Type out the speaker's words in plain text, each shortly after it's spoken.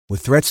With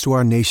threats to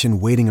our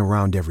nation waiting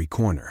around every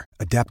corner,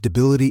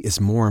 adaptability is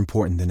more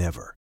important than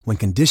ever. When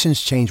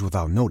conditions change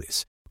without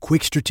notice,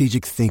 quick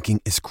strategic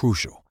thinking is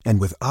crucial.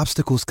 And with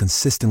obstacles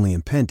consistently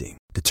impending,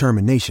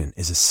 determination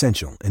is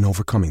essential in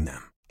overcoming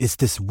them. It's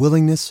this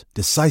willingness,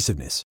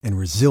 decisiveness, and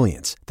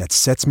resilience that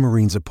sets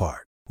Marines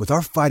apart. With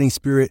our fighting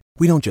spirit,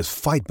 we don't just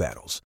fight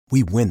battles,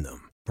 we win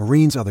them.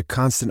 Marines are the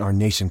constant our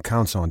nation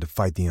counts on to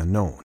fight the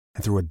unknown.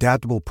 And through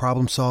adaptable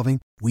problem solving,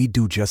 we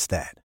do just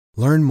that.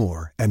 Learn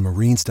more at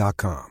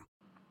marines.com.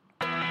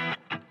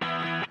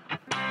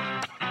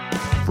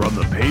 From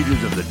the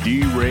pages of the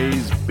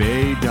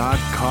DRaysBay.com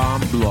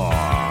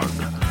blog,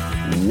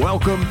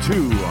 welcome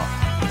to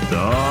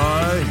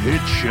The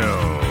Hit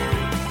Show.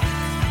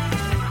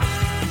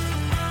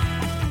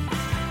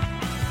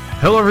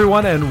 Hello,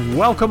 everyone, and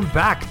welcome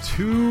back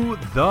to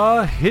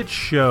The Hit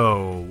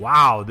Show.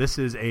 Wow, this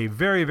is a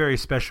very, very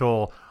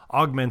special,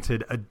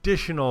 augmented,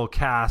 additional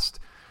cast.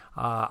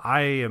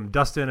 I am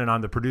Dustin, and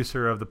I'm the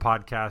producer of the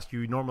podcast.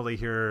 You normally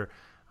hear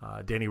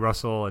Danny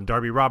Russell and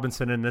Darby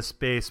Robinson in this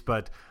space,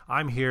 but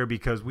I'm here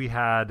because we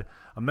had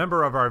a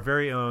member of our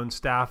very own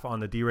staff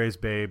on the D-Rays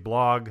Bay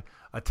blog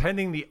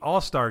attending the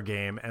All-Star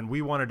Game, and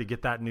we wanted to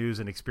get that news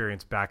and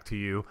experience back to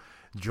you.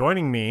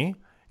 Joining me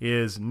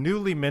is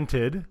newly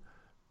minted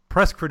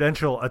press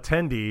credential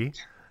attendee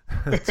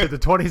to the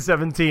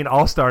 2017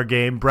 All-Star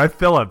Game, Brett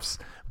Phillips.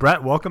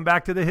 Brett, welcome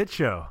back to the Hit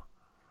Show.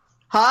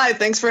 Hi,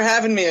 thanks for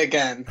having me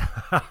again.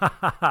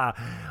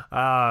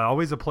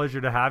 Always a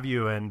pleasure to have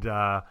you. And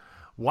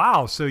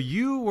wow, so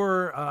you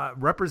were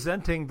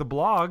representing the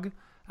blog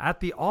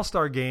at the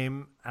All-Star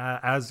Game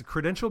as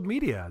credentialed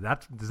media.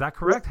 Is that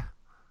correct?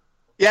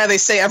 Yeah, they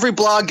say every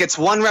blog gets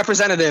one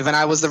representative, and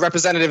I was the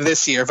representative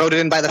this year, voted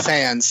in by the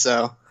fans.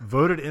 So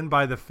voted in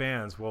by the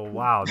fans. Well,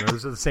 wow,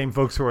 those are the same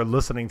folks who are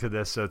listening to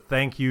this. So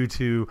thank you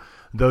to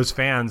those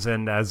fans.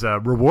 And as a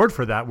reward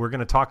for that, we're going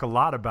to talk a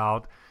lot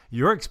about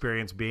your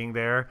experience being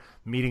there,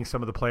 meeting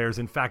some of the players,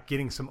 in fact,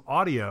 getting some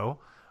audio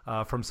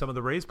from some of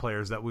the Rays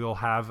players that we'll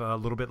have a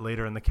little bit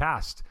later in the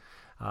cast.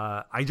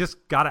 I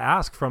just got to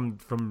ask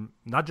from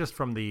not just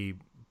from the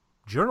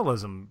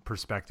journalism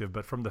perspective,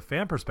 but from the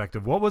fan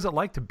perspective, what was it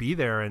like to be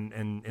there and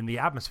in the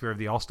atmosphere of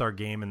the All-Star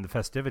Game and the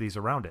festivities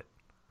around it?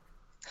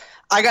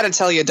 I got to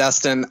tell you,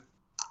 Dustin,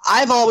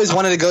 I've always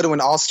wanted to go to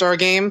an All-Star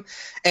Game,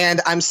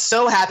 and I'm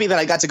so happy that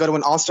I got to go to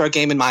an All-Star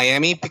Game in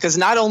Miami, because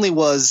not only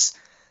was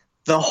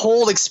the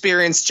whole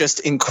experience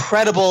just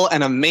incredible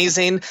and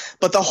amazing,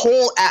 but the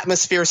whole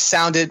atmosphere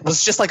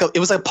was just like it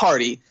was a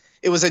party.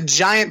 It was a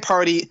giant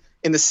party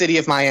in the city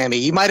of Miami.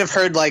 You might have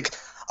heard like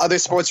other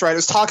sports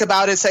writers talk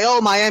about it, say, oh,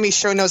 Miami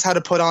sure knows how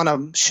to put on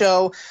a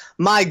show.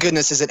 My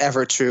goodness, is it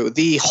ever true?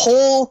 The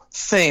whole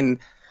thing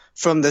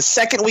from the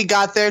second we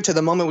got there to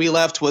the moment we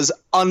left was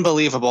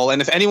unbelievable.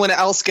 And if anyone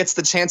else gets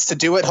the chance to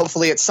do it,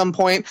 hopefully at some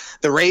point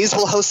the Rays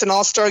will host an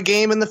All-Star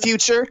Game in the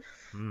future.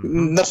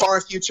 The far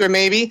future,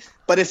 maybe.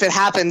 But if it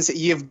happens,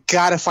 you've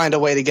got to find a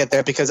way to get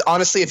there, because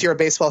honestly, if you're a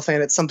baseball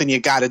fan, it's something you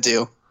got to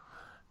do.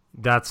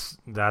 That's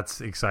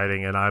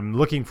exciting, and I'm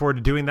looking forward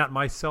to doing that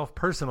myself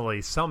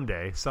personally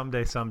someday.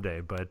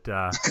 But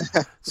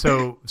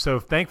so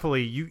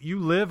thankfully, you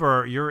live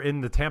or you're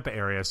in the Tampa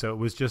area, so it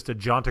was just a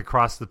jaunt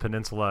across the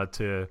peninsula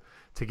to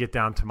get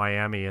down to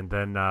Miami. And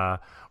then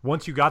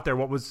once you got there,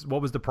 what was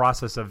the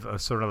process of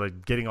sort of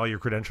like getting all your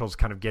credentials,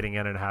 kind of getting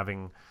in and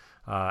having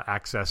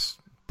access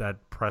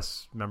that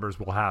press members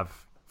will have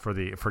for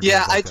games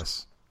like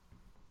this?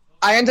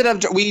 I ended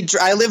up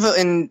I live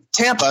in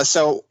Tampa,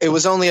 so it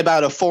was only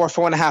about a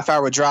 4.5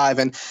 hour drive.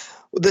 And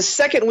the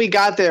second we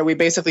got there, we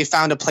basically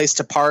found a place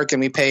to park,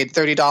 and we paid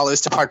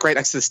 $30 to park right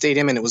next to the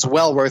stadium, and it was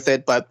well worth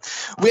it. But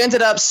we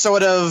ended up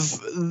sort of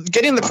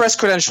getting the press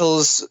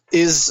credentials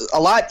is a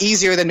lot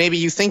easier than maybe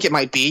you think it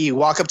might be. You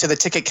walk up to the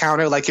ticket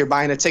counter like you're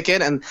buying a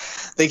ticket, and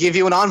they give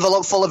you an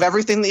envelope full of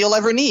everything that you'll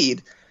ever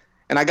need.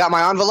 And I got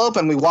my envelope,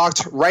 and we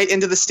walked right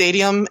into the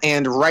stadium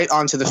and right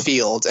onto the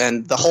field.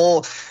 And the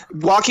whole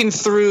walking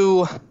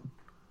through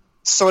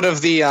sort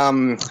of the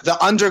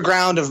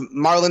underground of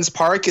Marlins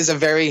Park is a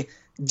very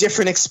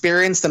different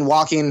experience than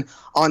walking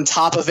on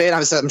top of it.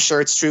 I'm sure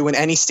it's true in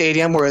any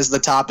stadium, whereas the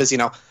top is,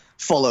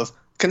 full of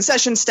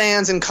concession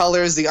stands and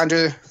colors. The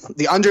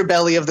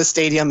underbelly of the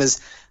stadium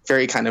is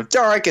very kind of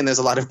dark, and there's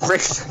a lot of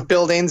brick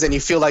buildings, and you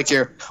feel like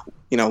you're,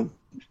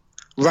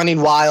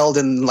 running wild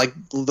and like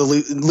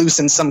loose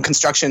in some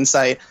construction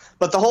site.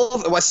 But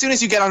as soon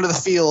as you get onto the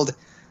field,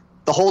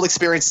 the whole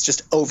experience is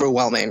just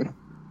overwhelming.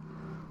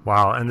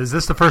 Wow. And is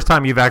this the first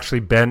time you've actually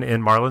been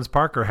in Marlins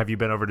Park, or have you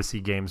been over to see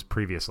games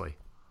previously?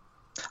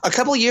 A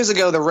couple of years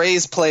ago, the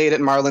Rays played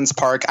at Marlins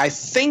Park, I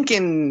think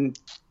in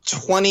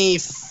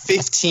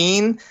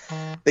 2015,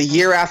 the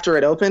year after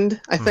it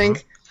opened, I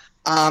think.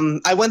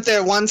 I went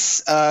there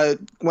once,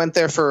 went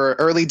there for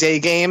early day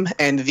game,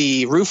 and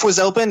the roof was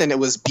open and it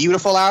was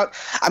beautiful out.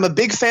 I'm a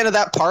big fan of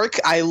that park.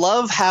 I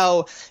love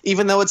how,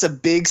 even though it's a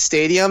big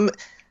stadium,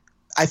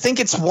 I think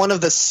it's one of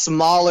the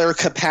smaller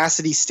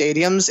capacity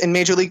stadiums in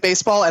Major League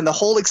Baseball, and the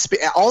whole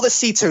all the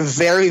seats are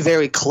very,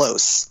 very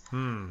close.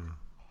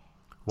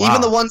 Wow.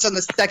 Even the ones on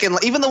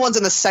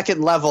the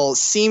second level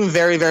seem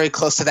very, very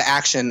close to the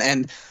action.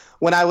 And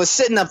when I was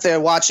sitting up there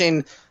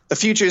watching the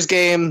Futures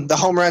game, the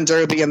Home Run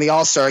Derby, and the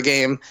All-Star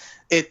game,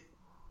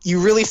 you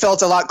really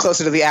felt a lot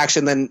closer to the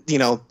action than,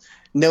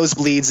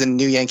 nosebleeds in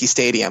New Yankee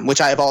Stadium,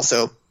 which I have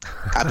also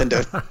happened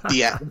to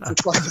be at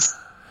twice.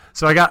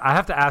 So I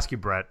have to ask you,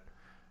 Brett,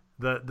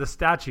 the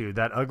statue,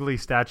 that ugly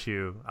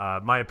statue,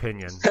 my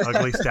opinion,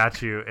 ugly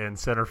statue in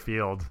center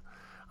field,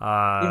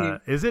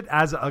 is it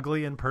as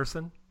ugly in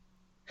person?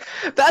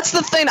 That's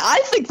the thing. I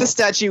think the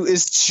statue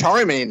is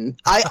charming.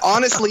 I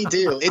honestly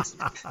do. It's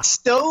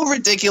so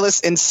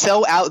ridiculous and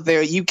so out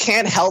there. You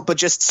can't help but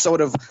just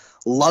sort of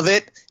love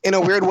it in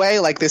a weird way,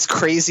 like this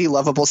crazy,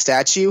 lovable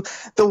statue.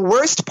 The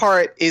worst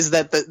part is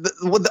that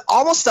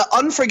almost the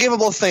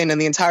unforgivable thing in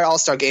the entire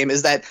All-Star game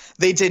is that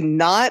they did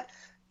not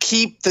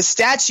keep the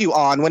statue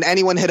on when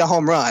anyone hit a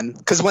home run.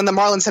 Because when the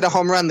Marlins hit a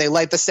home run, they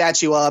light the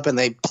statue up and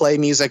they play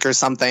music or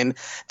something.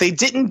 They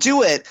didn't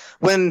do it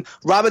when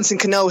Robinson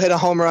Cano hit a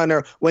home run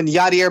or when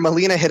Yadier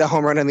Molina hit a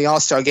home run in the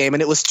All-Star game,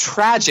 and it was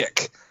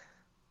tragic.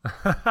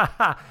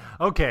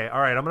 Okay, all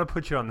right, I'm going to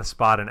put you on the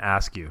spot and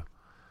ask you.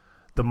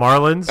 The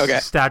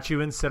Marlins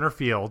statue in center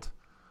field,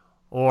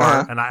 or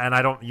and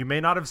I don't, you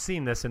may not have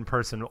seen this in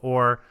person,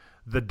 or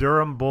the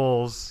Durham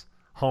Bulls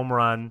home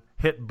run,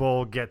 hit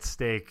bull, get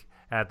steak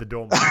at the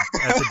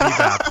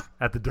DBAP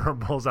at the Durham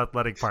Bulls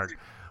Athletic Park.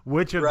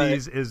 Which of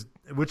these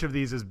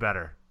is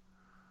better?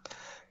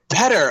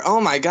 Better?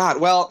 Oh my God!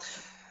 Well,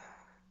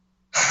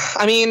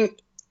 I mean,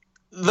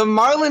 the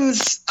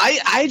Marlins.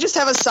 I just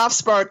have a soft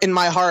spot in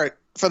my heart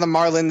for the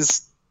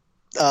Marlins.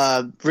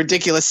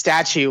 Ridiculous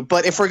statue,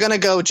 but if we're gonna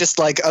go just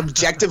like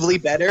objectively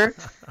better,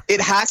 it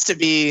has to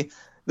be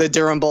the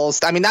Durham Bulls.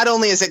 I mean, not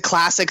only is it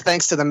classic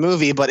thanks to the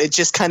movie, but it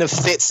just kind of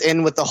fits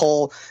in with the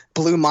whole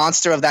blue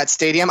monster of that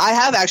stadium. I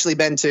have actually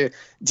been to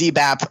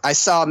DBAP. I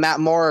saw Matt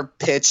Moore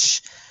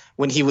pitch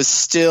when he was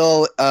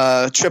still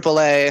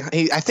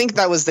AAA. I think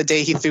that was the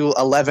day he threw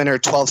 11 or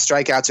 12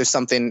 strikeouts or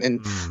something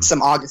in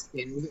some August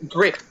game.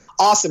 Great,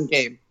 awesome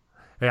game.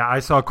 Yeah,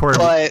 I saw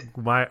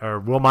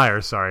Will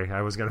Myers. Sorry,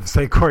 I was going to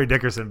say Corey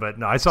Dickerson, but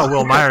no, I saw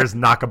Will Myers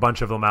knock a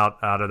bunch of them out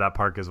of that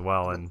park as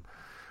well, and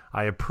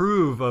I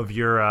approve of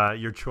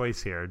your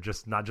choice here.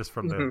 Not just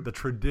from the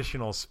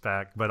traditional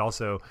spec, but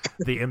also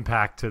the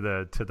impact to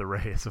the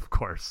Rays, of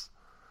course.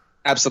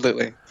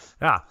 Absolutely.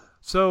 Yeah.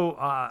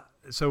 So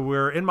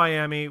we're in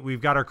Miami.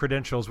 We've got our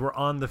credentials. We're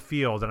on the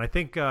field, and I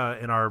think in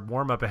our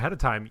warm up ahead of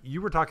time,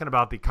 you were talking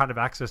about the kind of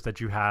access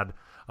that you had.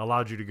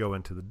 Allowed you to go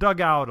into the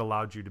dugout,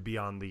 allowed you to be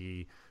on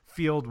the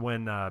field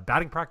when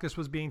batting practice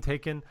was being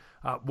taken.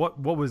 What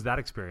was that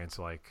experience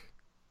like?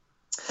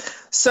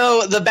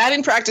 So the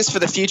batting practice for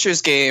the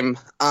Futures game,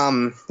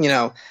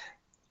 you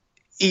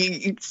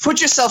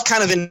put yourself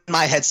kind of in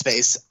my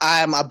headspace.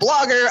 I'm a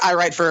blogger. I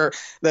write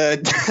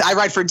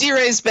for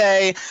D-Rays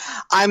Bay.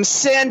 I'm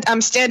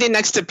standing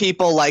next to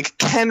people like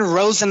Ken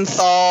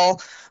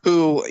Rosenthal,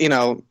 who,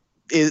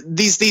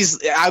 these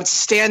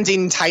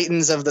outstanding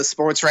titans of the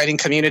sports writing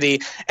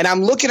community, and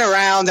I'm looking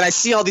around and I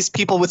see all these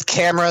people with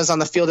cameras on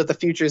the field at the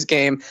Futures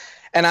game,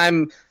 and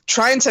I'm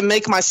trying to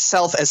make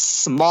myself as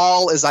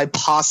small as I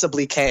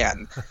possibly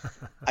can.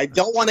 I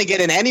don't want to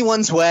get in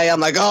anyone's way. I'm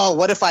like, oh,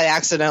 what if I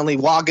accidentally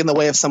walk in the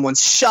way of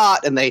someone's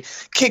shot and they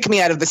kick me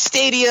out of the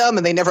stadium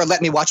and they never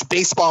let me watch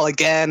baseball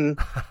again?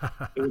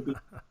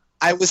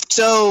 I was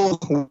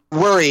so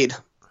worried.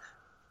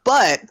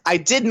 But I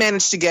did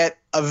manage to get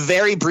a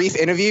very brief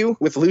interview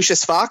with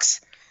Lucius Fox.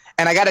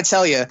 And I got to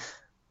tell you,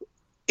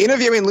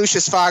 interviewing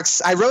Lucius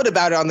Fox, I wrote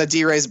about it on the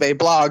D-Rays Bay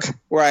blog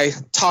where I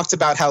talked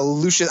about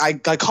how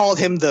I called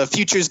him the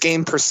Futures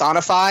game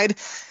personified.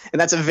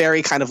 And that's a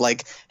very kind of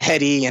like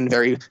heady and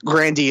very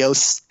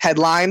grandiose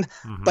headline.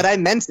 Mm-hmm. But I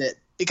meant it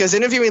because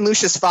interviewing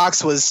Lucius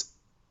Fox was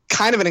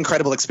kind of an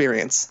incredible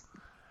experience.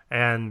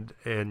 And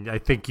I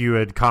think you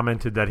had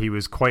commented that he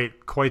was quite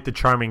the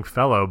charming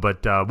fellow.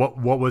 But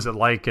what was it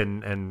like,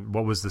 and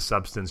what was the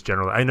substance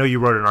generally? I know you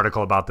wrote an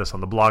article about this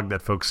on the blog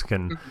that folks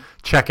can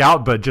check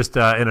out. But just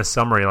in a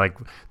summary, like,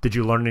 did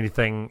you learn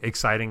anything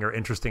exciting or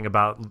interesting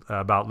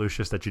about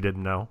Lucius that you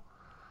didn't know?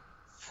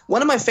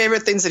 One of my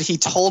favorite things that he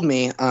told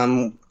me,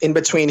 in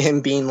between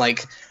him being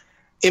like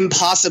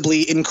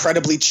impossibly,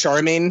 incredibly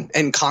charming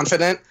and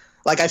confident.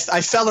 Like I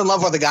fell in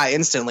love with the guy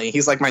instantly.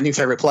 He's like my new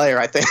favorite player,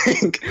 I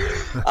think.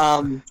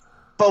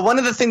 But one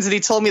of the things that he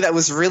told me that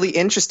was really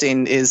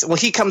interesting is, well,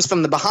 he comes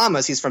from the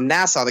Bahamas. He's from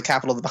Nassau, the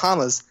capital of the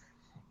Bahamas.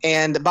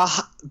 And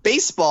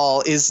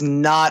baseball is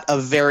not a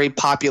very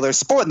popular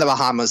sport in the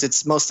Bahamas.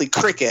 It's mostly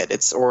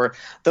cricket. Or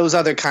those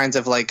other kinds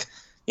of like,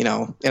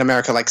 in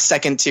America, like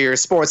second tier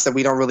sports that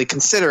we don't really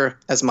consider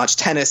as much.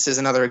 Tennis is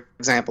another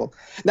example.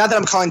 Not that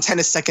I'm calling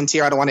tennis second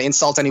tier. I don't want to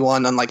insult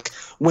anyone on like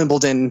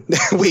Wimbledon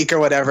week or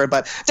whatever,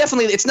 but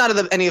definitely it's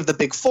not any of the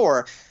big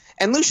four.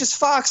 And Lucius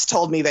Fox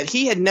told me that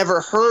he had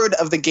never heard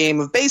of the game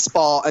of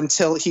baseball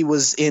until he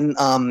was in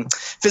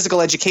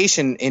physical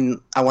education in,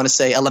 I want to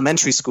say,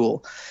 elementary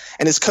school.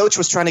 And his coach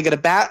was trying to get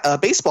a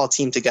baseball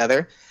team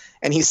together.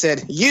 And he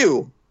said,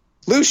 "You,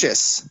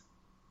 Lucius,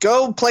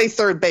 go play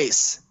third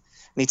base."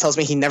 he tells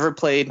me he never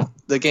played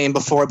the game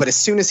before, but as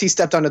soon as he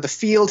stepped onto the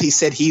field, he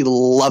said he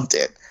loved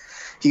it.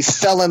 He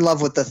fell in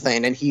love with the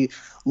thing, and he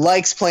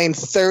likes playing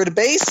third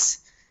base,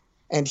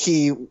 and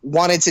he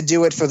wanted to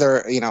do it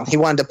he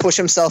wanted to push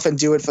himself and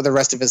do it for the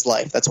rest of his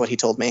life. That's what he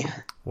told me.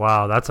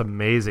 Wow, that's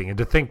amazing. And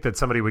to think that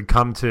somebody would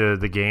come to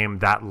the game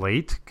that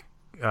late,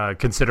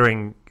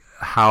 considering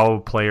how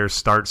players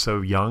start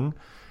so young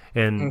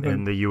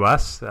in the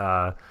U.S.,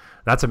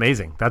 that's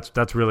amazing.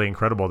 That's really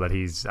incredible that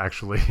he's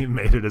actually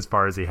made it as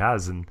far as he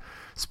has, and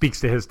speaks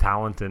to his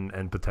talent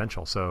and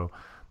potential. So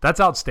that's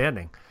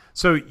outstanding.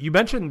 So you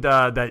mentioned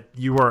that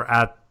you were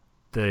at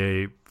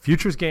the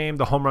Futures game,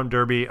 the Home Run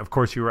Derby. Of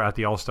course, you were at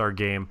the All-Star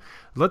game.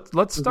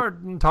 Let's start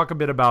and talk a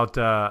bit about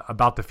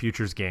the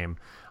Futures game.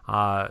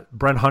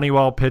 Brent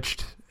Honeywell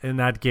pitched in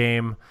that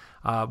game.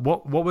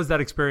 What was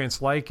that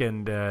experience like,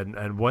 and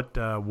what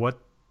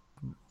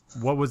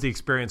was the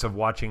experience of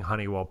watching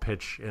Honeywell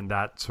pitch in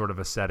that sort of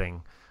a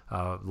setting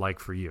like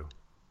for you?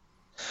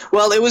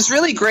 Well, it was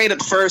really great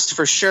at first,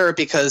 for sure,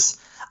 because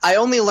I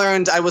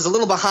was a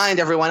little behind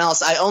everyone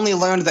else. I only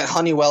learned that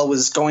Honeywell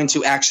was going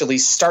to actually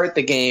start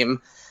the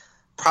game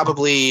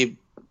probably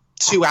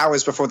 2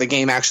 hours before the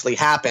game actually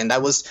happened. I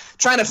was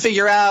trying to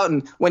figure out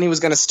when he was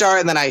going to start,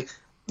 and then I,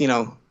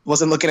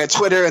 wasn't looking at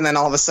Twitter, and then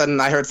all of a sudden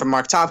I heard from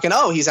Mark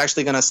Topkin, he's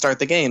actually going to start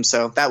the game.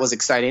 So that was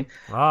exciting.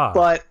 Ah.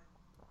 But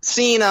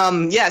seeing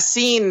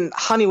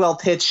Honeywell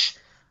pitch,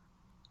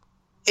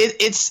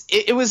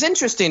 it was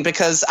interesting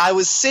because I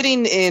was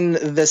sitting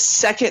in the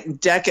second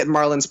deck at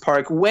Marlins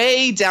Park,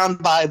 way down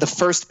by the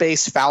first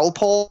base foul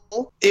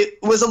pole. It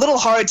was a little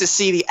hard to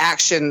see the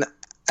action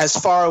as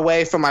far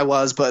away from I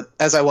was, but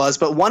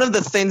one of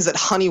the things that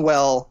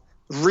Honeywell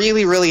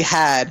really, really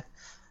had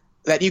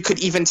that you could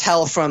even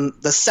tell from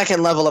the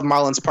second level of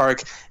Marlins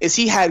Park is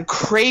he had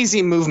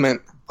crazy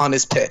movement on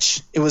his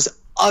pitch. It was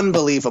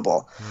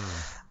unbelievable.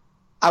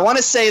 I want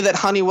to say that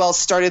Honeywell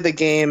started the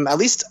game, at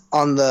least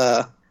on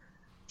the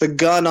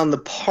gun on the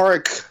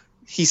park,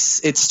 he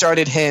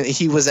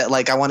was at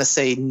I want to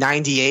say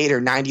 98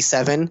 or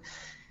 97.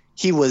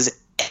 He was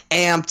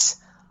amped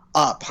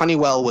up.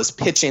 Honeywell was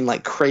pitching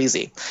like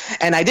crazy.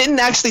 And I didn't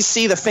actually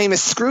see the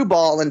famous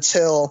screwball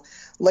until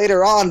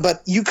later on,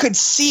 but you could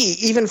see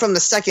even from the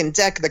second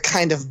deck the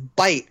kind of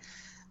bite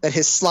that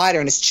his slider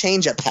and his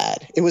changeup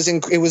had. It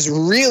was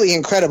really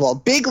incredible.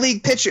 Big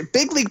league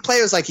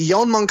players like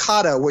Yoan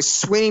Moncada were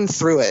swinging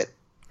through it.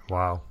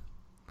 Wow.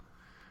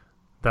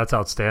 That's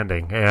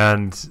outstanding.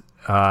 And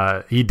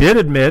he did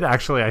admit,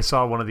 actually, I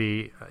saw one of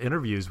the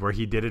interviews where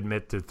he did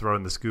admit to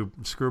throwing the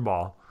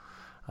screwball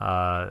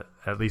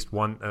at least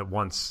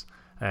once,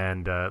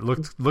 and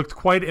looked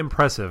quite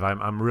impressive.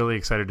 I'm really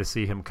excited to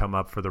see him come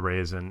up for the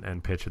Rays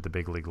and pitch at the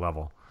big league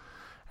level.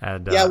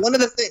 And one of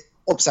the things.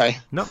 Oh, sorry.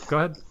 No, go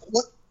ahead.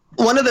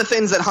 One of the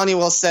things that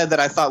Honeywell said that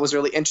I thought was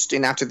really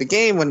interesting after the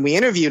game when we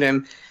interviewed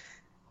him,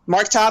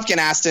 Mark Topkin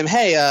asked him,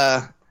 "Hey,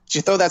 did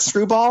you throw that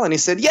screwball?" And he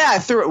said, "Yeah, I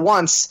threw it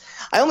once.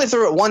 I only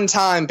threw it one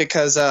time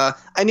because I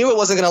knew it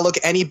wasn't going to look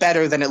any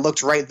better than it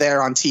looked right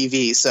there on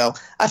TV. So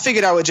I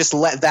figured I would just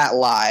let that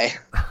lie."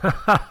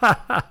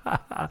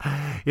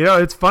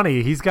 It's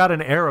funny. He's got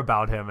an air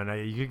about him,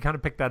 and you can kind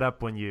of pick that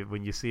up when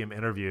you see him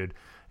interviewed.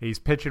 He's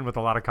pitching with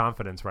a lot of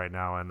confidence right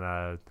now, and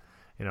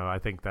I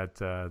think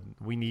that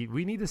we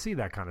need to see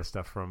that kind of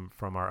stuff from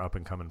our up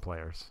and coming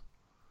players.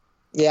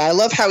 Yeah, I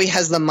love how he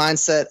has the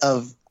mindset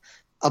of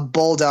a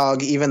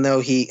bulldog, even though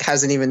he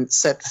hasn't even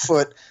set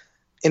foot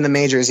in the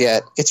majors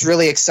yet. It's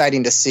really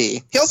exciting to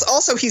see.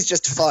 He's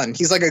just fun.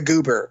 He's like a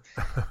goober.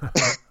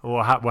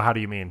 Well, how do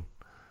you mean?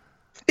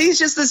 He's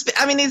just this.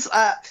 I mean,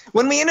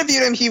 when we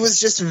interviewed him, he was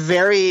just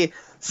very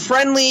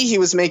friendly. He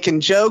was making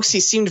jokes. He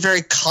seemed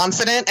very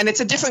confident, and it's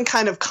a different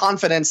kind of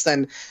confidence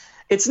than.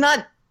 It's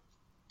not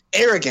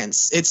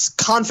arrogance. It's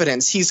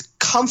confidence. He's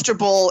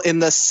comfortable in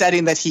the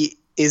setting that he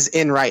is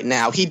in right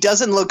now. He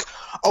doesn't look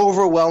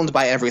overwhelmed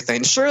by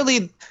everything.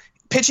 Surely,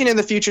 pitching in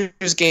the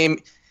Futures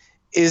game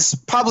is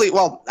probably,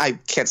 well, I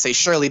can't say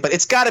surely, but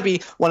it's got to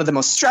be one of the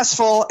most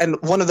stressful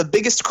and one of the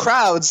biggest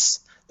crowds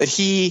that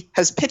he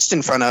has pitched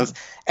in front of,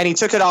 and he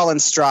took it all in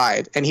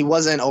stride, and he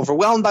wasn't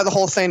overwhelmed by the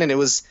whole thing, and it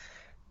was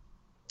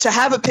to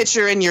have a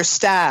pitcher in your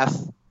staff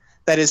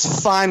that is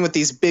fine with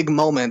these big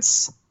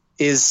moments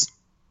is,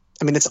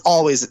 I mean, it's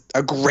always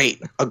a great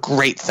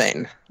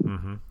thing.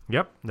 Mm-hmm.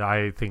 Yep,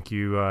 I think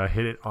you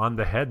hit it on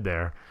the head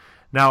there.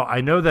 Now,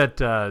 I know that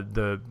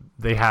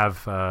they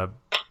have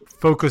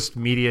focused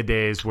media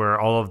days where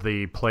all of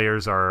the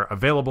players are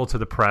available to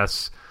the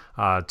press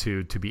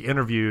to be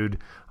interviewed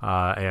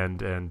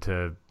and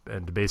to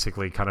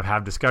basically kind of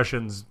have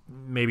discussions.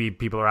 Maybe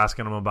people are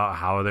asking them about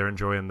how they're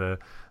enjoying the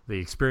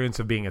experience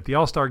of being at the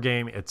All-Star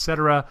game,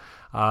 etc.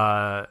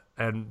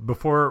 And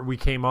before we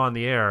came on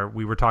the air,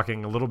 we were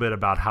talking a little bit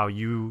about how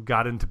you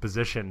got into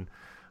position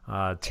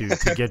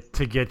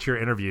to get your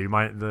interview. You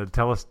might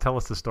tell us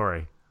the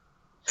story.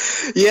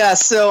 Yeah,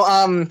 so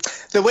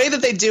the way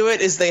that they do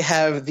it is they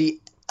have the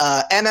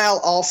NL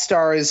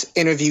All-Stars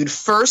interviewed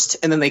first,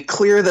 and then they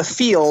clear the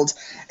field,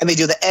 and they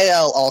do the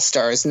AL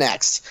All-Stars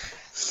next.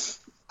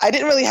 I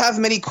didn't really have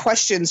many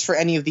questions for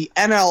any of the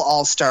NL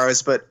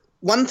All-Stars, but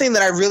one thing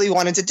that I really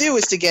wanted to do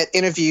is to get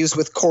interviews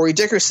with Corey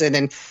Dickerson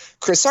and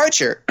Chris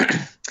Archer.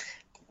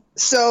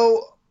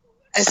 So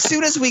as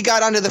soon as we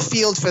got onto the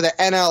field for the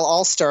NL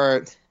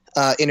All-Star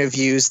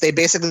interviews, they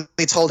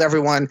basically told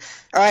everyone,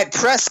 all right,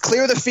 press,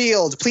 clear the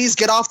field. Please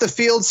get off the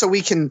field so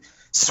we can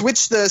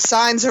switch the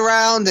signs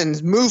around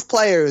and move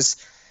players.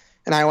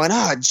 And I went,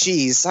 oh,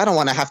 geez, I don't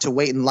want to have to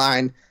wait in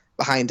line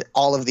behind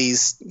all of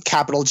these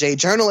capital J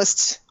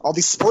journalists, all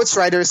these sports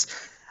writers.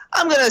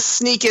 I'm going to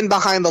sneak in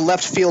behind the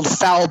left field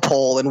foul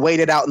pole and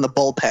wait it out in the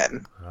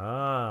bullpen.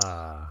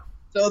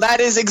 So that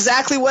is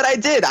exactly what I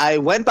did. I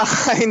went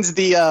behind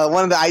the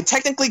I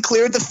technically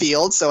cleared the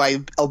field, so I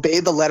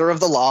obeyed the letter of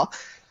the law,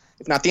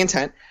 if not the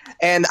intent.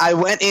 And I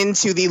went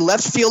into the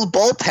left field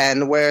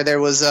bullpen where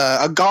there was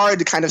a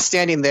guard kind of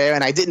standing there,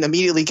 and I didn't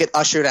immediately get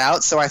ushered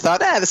out. So I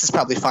thought, this is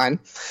probably fine.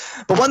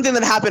 But one thing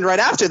that happened right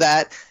after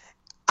that,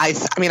 I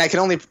can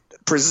only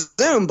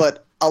presume,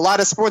 but a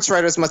lot of sports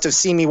writers must have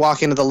seen me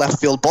walk into the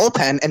left field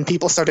bullpen, and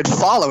people started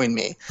following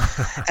me.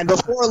 And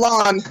before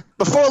long,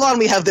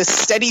 we have this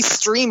steady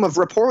stream of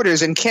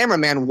reporters and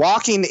cameramen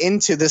walking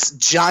into this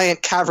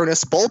giant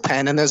cavernous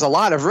bullpen, and there's a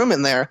lot of room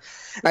in there.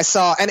 And I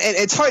saw, and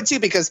it's hard too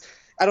because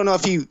I don't know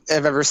if you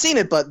have ever seen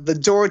it, but the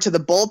door to the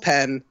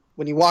bullpen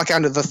when you walk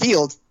onto the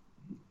field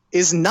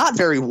is not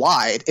very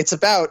wide. It's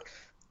about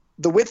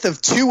the width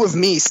of two of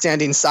me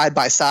standing side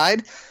by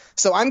side.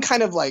 So I'm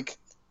kind of like,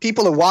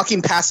 people are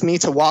walking past me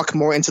to walk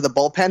more into the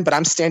bullpen, but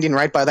I'm standing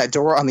right by that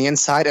door on the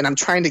inside, and I'm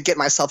trying to get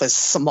myself as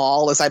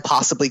small as I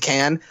possibly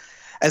can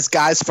as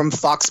guys from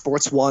Fox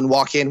Sports 1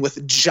 walk in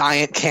with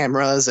giant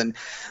cameras and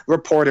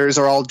reporters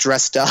are all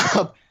dressed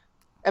up.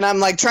 And I'm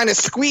like trying to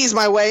squeeze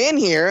my way in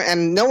here,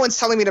 and no one's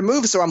telling me to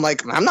move, so I'm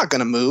like, I'm not going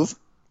to move.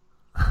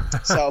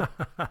 So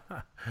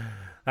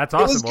that's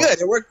awesome. It was good.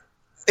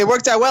 It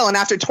worked out well, and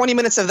after 20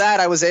 minutes of that,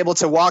 I was able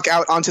to walk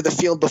out onto the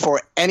field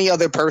before any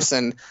other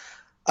person.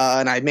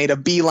 And I made a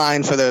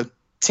beeline for the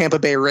Tampa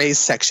Bay Rays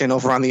section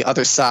over on the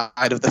other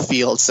side of the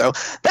field. So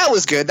that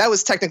was good. That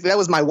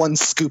was my one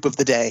scoop of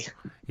the day.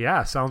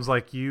 Yeah, sounds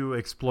like you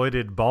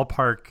exploited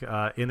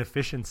ballpark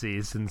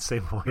inefficiencies in the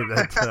same way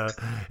that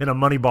in a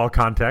Moneyball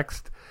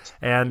context.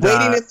 And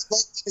waiting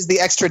is the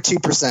extra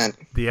 2%.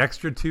 The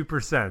extra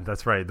 2%.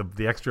 That's right.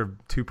 The extra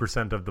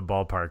 2% of the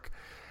ballpark.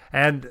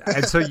 And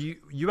so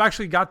you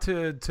actually got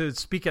to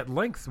speak at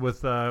length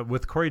with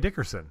Corey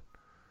Dickerson.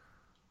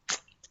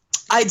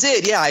 I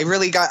did, yeah. I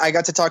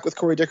got to talk with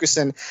Corey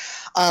Dickerson.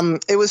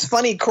 It was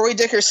funny. Corey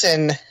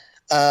Dickerson,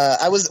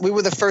 we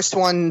were the first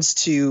ones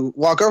to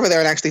walk over there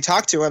and actually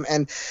talk to him,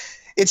 and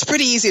it's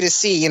pretty easy to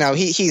see. You know,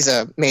 he's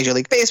a Major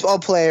League Baseball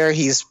player.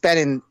 He's been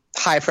in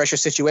high pressure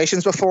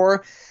situations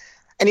before,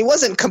 and he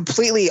wasn't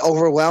completely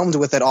overwhelmed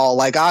with it all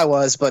like I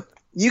was, but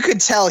you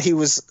could tell he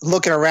was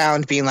looking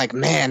around, being like,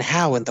 "Man,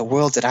 how in the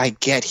world did I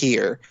get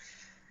here?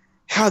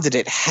 How did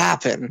it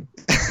happen?"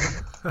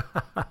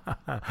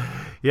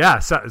 Yeah,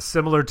 so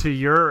similar to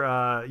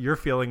your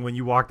feeling when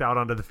you walked out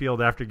onto the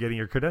field after getting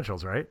your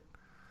credentials, right?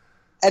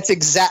 That's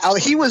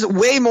exactly. He was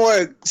way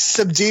more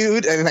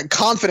subdued and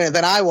confident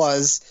than I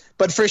was,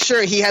 but for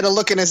sure he had a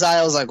look in his eye.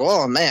 I was like,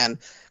 "Oh man!"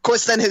 Of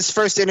course, then his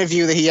first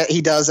interview that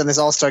he does in his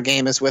All-Star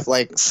game is with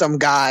like some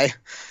guy.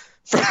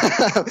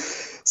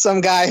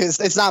 Some guy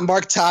it's not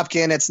Mark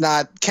Topkin, it's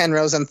not Ken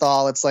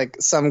Rosenthal, it's like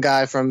some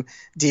guy from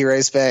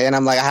D-Rays Bay, and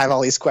I'm like, I have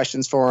all these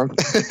questions for him.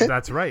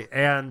 That's right,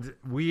 and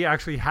we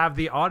actually have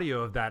the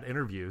audio of that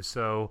interview,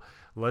 so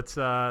let's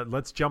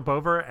jump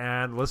over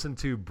and listen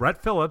to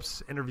Brett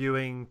Phillips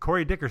interviewing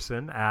Corey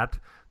Dickerson at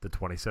the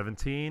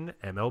 2017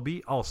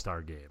 MLB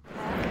All-Star Game.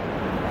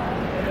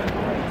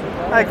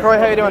 Hi, Corey,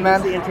 how you doing,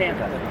 man? In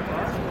Tampa.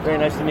 Very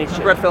nice to meet you.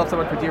 Brett Phillips, I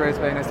work for D-Rays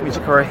Bay. Nice to meet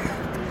you, Corey.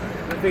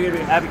 I figured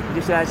I'd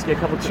just ask you a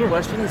couple of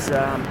questions.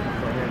 I'm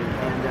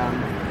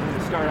going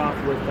to start off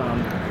with,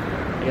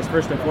 I guess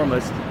first and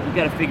foremost, you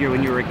got to figure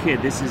when you were a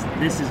kid, this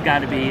has got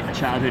to be a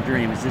childhood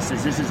dream. Is this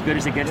as good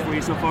as it gets for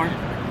you so far?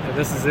 Yeah,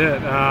 this is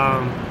it.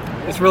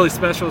 It's really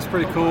special. It's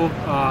pretty cool.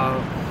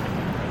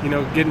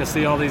 Getting to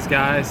see all these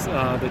guys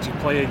that you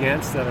play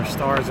against that are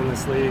stars in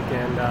this league,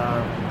 and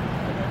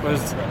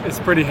it's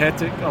pretty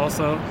hectic.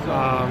 Also,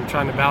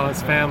 trying to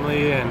balance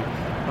family and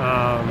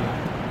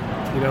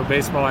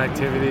baseball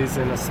activities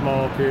in a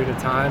small period of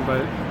time,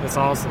 but it's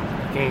awesome.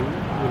 I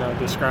can't,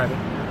 describe it.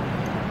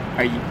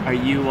 Are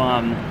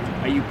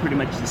you pretty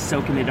much just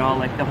soaking it all,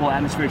 like the whole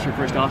atmosphere at your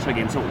first All-Star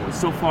game?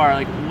 So far,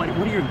 like what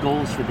are your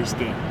goals for this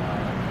game?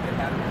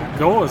 The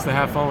goal is to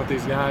have fun with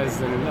these guys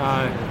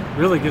and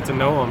really get to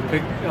know them,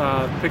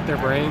 pick their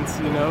brains.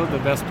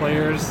 The best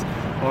players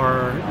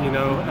are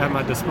at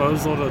my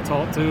disposal to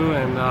talk to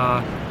and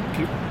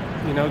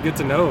get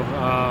to know.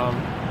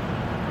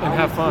 And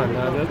have fun.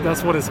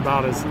 That's what it's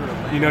about. Is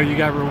you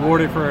got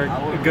rewarded for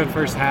a good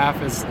first half.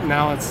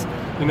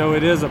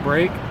 It is a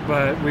break,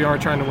 but we are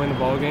trying to win the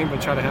ball game,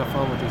 but try to have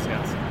fun with these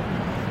guys.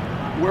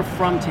 We're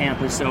from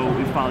Tampa, so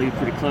we follow you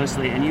pretty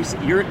closely, and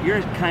you're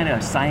kind of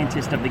a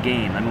scientist of the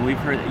game. I mean, we've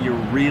heard that you're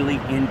really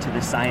into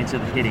the science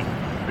of hitting.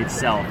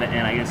 itself.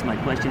 And I guess my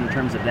question in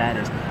terms of that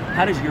is,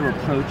 how does your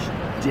approach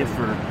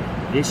differ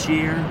this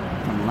year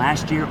from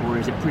last year, or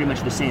is it pretty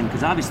much the same?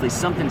 Because obviously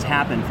something's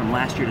happened from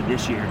last year to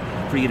this year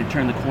for you to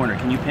turn the corner.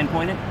 Can you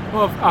pinpoint it?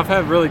 Well, I've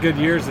had really good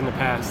years in the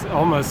past.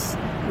 Almost,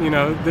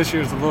 this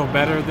year's a little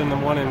better than the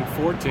one in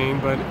 14,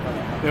 but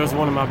it was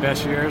one of my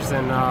best years.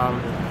 And,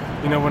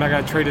 when I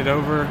got traded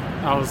over,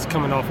 I was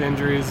coming off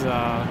injuries,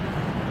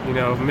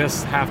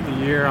 missed half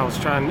the year.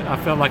 I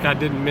felt like I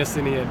didn't miss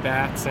any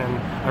at-bats, and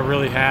I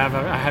really have.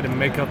 I had to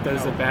make up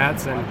those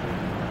at-bats, and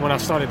when I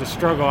started to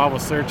struggle, I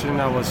was searching.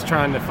 I was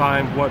trying to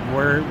find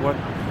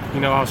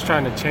I was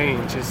trying to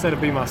change instead of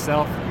be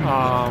myself.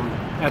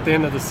 At the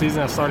end of the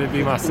season, I started to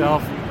be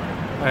myself,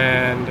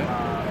 and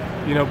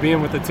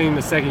being with the team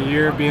the second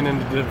year, being in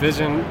the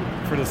division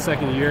for the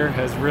second year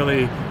has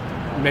really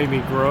made me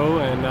grow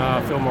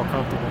and feel more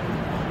comfortable.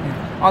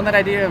 On that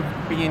idea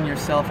of being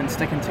yourself and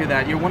sticking to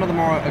that, you're one of the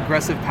more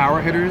aggressive power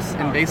hitters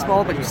in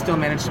baseball, but you still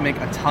manage to make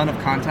a ton of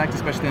contact,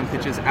 especially on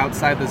pitches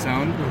outside the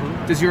zone.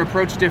 Mm-hmm. Does your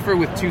approach differ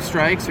with 2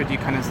 strikes, or do you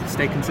kind of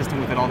stay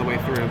consistent with it all the way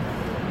through?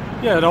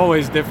 Yeah, it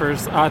always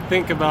differs. I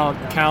think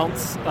about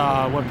counts,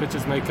 what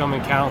pitches may come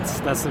in counts.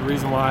 That's the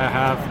reason why I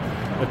have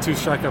a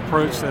 2-strike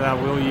approach that I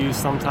will use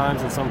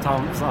sometimes, and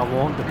sometimes I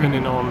won't,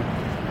 depending on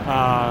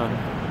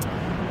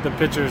the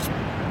pitcher's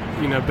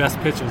best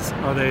pitches.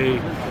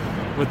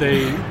 Would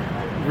they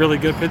really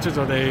good pitchers,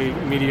 or are they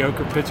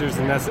mediocre pitchers?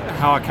 And that's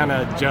how I kind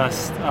of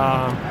adjust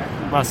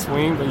my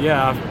swing. But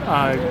yeah,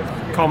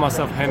 I call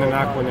myself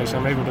hand-in-eye nation.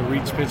 I'm able to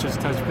reach pitches,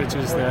 touch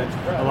pitches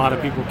that a lot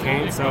of people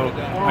can't. So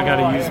I got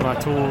to use my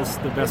tools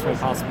the best way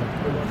possible.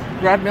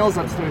 Brad Mills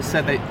upstairs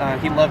said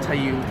that he loved how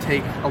you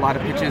take a lot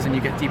of pitches and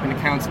you get deep into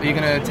counts. Are you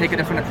going to take a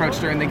different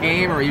approach during the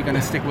game, or are you going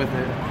to stick with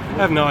it?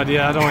 I have no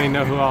idea. I don't even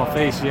know who I'll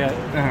face yet.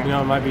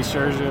 It might be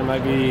Scherzer, it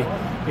might be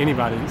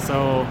anybody.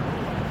 So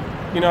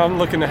I'm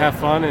looking to have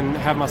fun and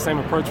have my same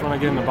approach when I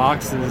get in the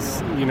box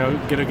is,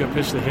 get a good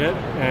pitch to hit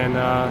and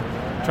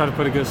try to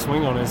put a good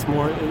swing on it. It's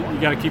more, you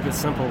got to keep it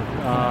simple,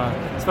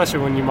 especially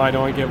when you might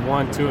only get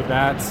 1-2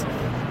 at-bats.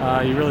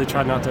 You really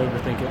try not to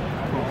overthink it.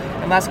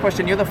 And last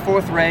question, you're the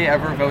 4th Ray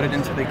ever voted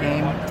into the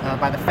game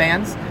by the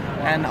fans,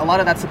 and a lot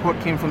of that support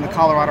came from the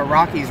Colorado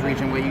Rockies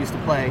region where you used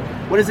to play.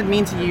 What does it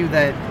mean to you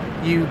that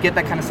you get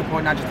that kind of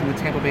support not just in the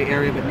Tampa Bay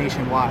area but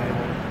nationwide?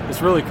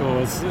 It's really cool.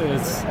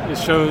 It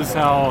shows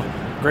how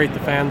great the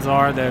fans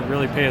are that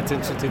really pay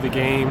attention to the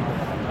game.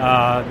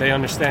 They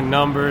understand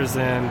numbers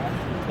and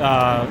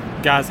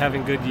guys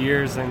having good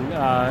years, and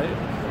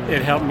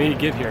it helped me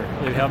get here.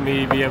 It helped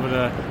me be able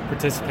to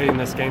participate in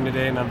this game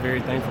today, and I'm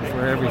very thankful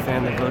for every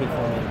fan that voted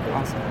for me.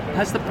 Awesome.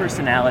 How's the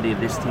personality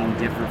of this team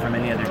differ from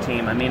any other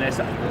team? I mean, I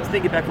was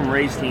thinking back from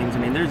Ray's teams. I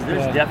mean, there's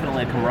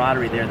definitely a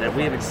camaraderie there that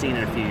we haven't seen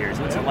in a few years.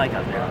 What's it like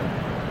out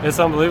there? It's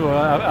unbelievable.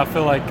 I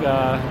feel like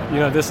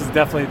this is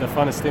definitely the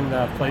funnest team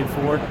that I've played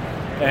for.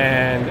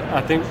 And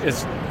I think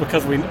it's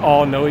because we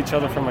all know each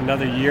other from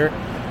another year,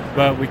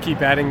 but we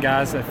keep adding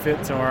guys that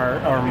fit to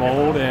our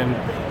mold, and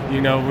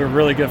we're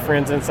really good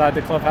friends inside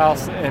the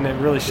clubhouse, and it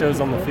really shows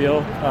on the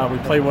field. We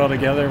play well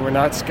together. We're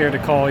not scared to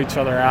call each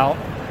other out,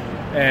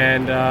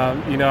 and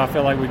I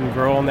feel like we can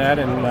grow on that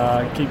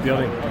and keep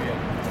building.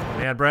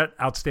 Man, Brett,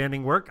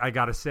 outstanding work. I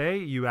gotta say,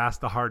 you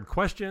asked the hard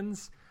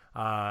questions.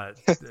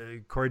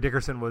 Corey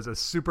Dickerson was a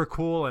super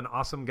cool and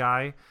awesome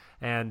guy.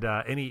 And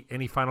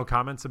any final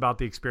comments about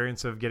the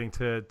experience of getting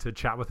to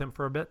chat with him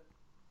for a bit?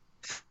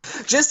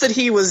 Just that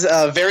he was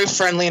very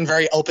friendly and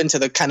very open to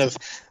the kind of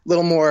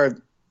little more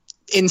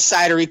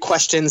insidery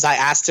questions I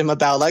asked him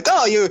about, like,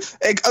 oh, you're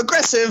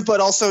aggressive, but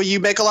also you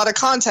make a lot of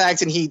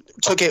contact, and he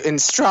took it in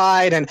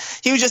stride. And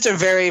he was just a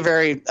very,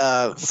 very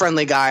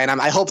friendly guy. And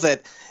I hope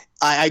that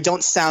I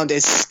don't sound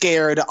as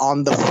scared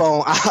on the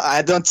phone.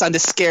 I don't sound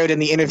as scared in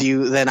the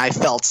interview than I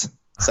felt.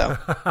 So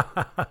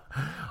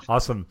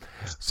awesome.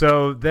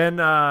 So then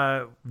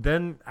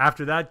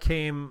after that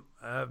came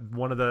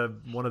one of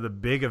the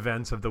big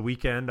events of the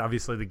weekend.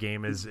 Obviously, the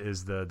game is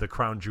the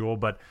crown jewel,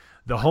 but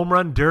the Home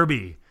Run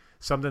Derby,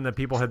 something that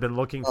people had been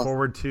looking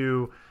forward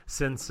to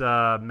since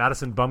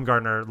Madison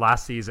Bumgarner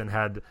last season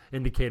had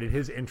indicated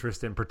his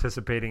interest in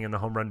participating in the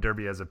Home Run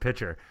Derby as a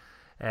pitcher.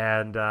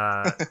 And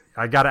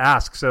I got to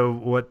ask,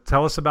 so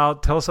tell us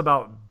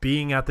about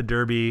being at the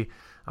Derby.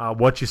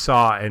 What you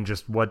saw, and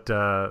just what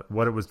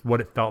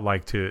it felt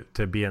like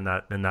to be in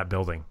that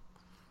building.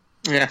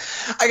 Yeah,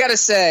 I gotta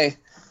say,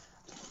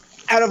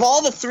 out of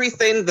all the 3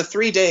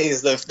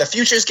 days, the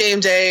Futures Game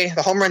Day,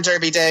 the Home Run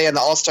Derby Day, and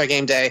the All-Star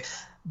Game Day,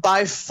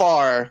 by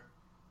far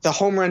the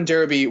Home Run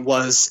Derby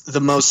was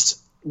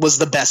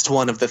the best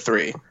one of the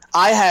 3.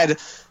 I had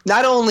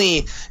not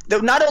only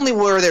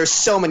were there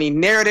so many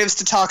narratives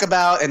to talk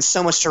about and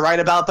so much to write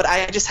about, but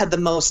I just had the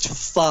most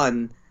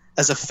fun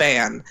as a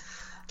fan.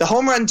 The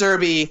Home Run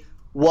Derby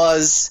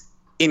was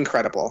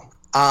incredible.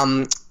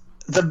 One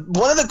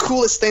of the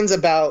coolest things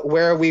about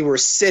where we were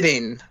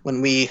sitting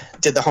when we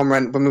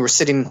were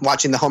sitting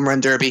watching the Home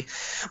Run Derby,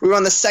 we were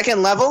on the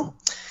second level,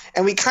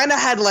 and we kind of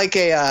had like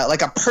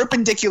a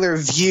perpendicular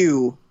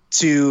view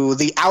to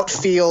the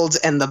outfield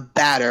and the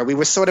batter. We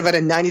were sort of at a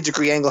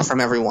 90-degree angle from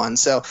everyone.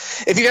 So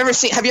have you ever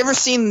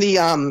seen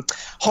the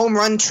home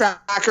run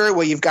tracker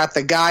where you've got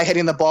the guy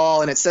hitting the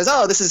ball and it says,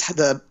 oh, this is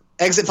the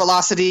exit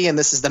velocity and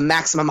this is the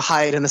maximum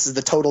height and this is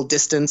the total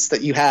distance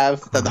that you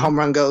have that the home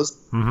run goes?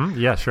 Mm-hmm.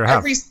 Yeah, sure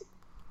have.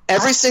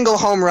 Every single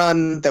home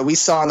run that we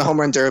saw in the home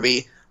run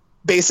derby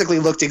basically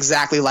looked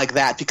exactly like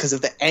that because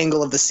of the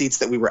angle of the seats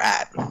that we were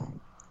at.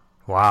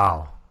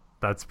 Wow.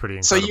 That's pretty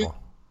incredible. So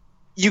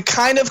you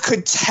kind of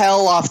could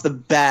tell off the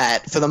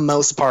bat, for the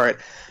most part,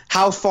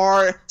 how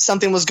far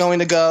something was going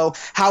to go,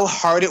 how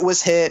hard it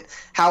was hit,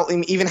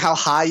 even how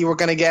high you were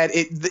going to get.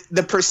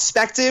 The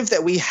perspective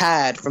that we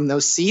had from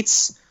those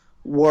seats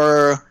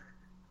were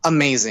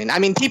amazing. I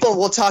mean, people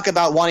will talk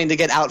about wanting to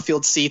get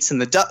outfield seats in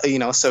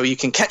so you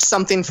can catch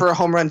something for a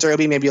home run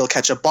derby. Maybe you'll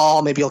catch a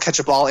ball. Maybe you'll catch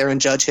a ball Aaron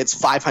Judge hits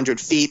 500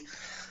 feet.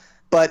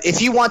 But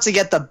if you want to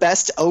get the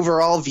best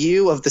overall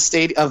view of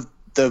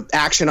the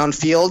action on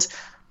field,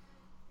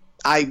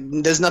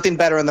 there's nothing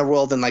better in the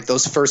world than like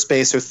those first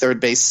base or third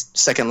base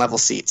second level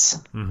seats.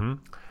 Mm-hmm.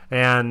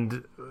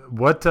 And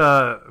what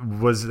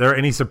was there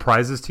any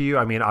surprises to you?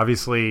 I mean,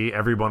 obviously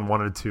everyone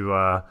wanted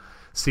to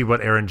see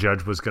what Aaron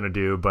Judge was going to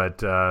do,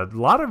 but a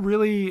lot of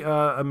really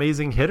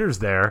amazing hitters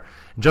there.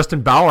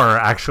 Justin Bauer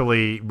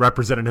actually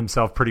represented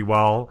himself pretty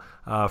well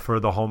for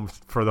the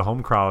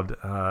home crowd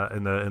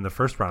in the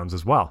first rounds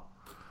as well.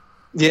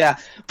 Yeah,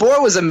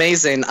 Bohr was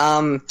amazing.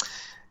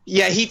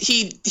 Yeah,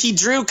 he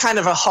drew kind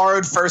of a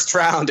hard first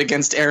round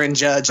against Aaron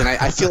Judge, and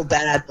I feel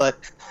bad, but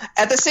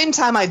at the same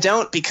time I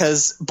don't,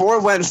 because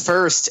Bohr went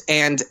first,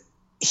 and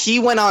he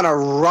went on a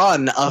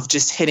run of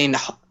just hitting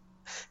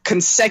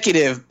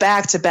consecutive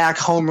back-to-back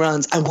home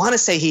runs. I want to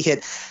say he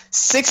hit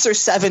 6 or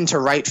 7 to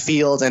right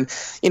field, and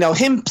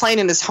him playing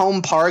in his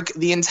home park,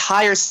 the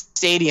entire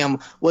stadium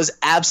was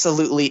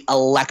absolutely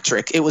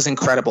electric. It was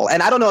incredible,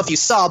 and I don't know if you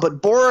saw,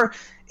 but Bohr,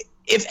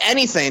 if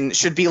anything,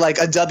 should be like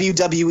a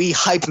WWE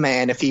hype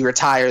man if he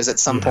retires at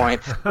some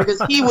point,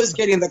 because he was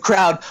getting the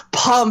crowd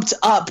pumped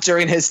up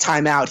during his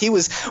timeout. He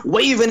was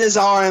waving his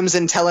arms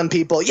and telling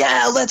people,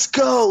 yeah, let's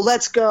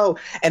go.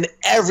 And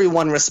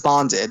everyone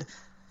responded.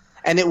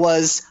 And it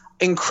was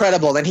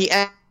incredible. And he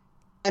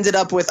ended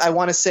up with, I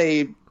want to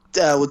say,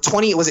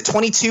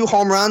 22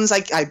 home runs?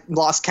 I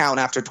lost count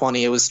after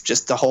 20. It was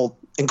just the whole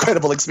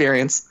incredible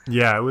experience.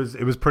 Yeah, it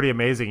was pretty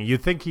amazing.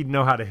 You'd think he'd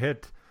know how to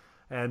hit.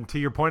 And to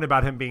your point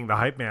about him being the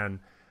hype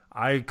man,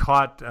 I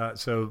caught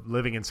so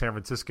living in San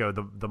Francisco,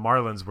 the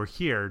Marlins were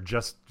here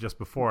just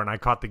before, and I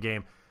caught the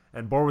game.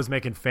 And Bohr was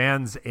making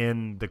fans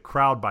in the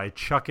crowd by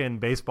chucking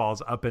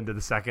baseballs up into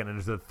the second and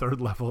into the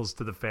third levels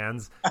to the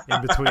fans in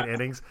between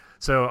innings.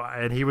 So,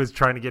 and he was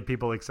trying to get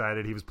people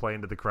excited. He was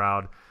playing to the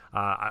crowd.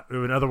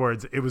 In other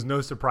words, it was no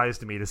surprise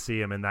to me to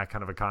see him in that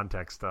kind of a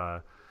context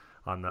on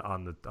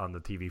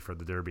the TV for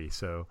the Derby.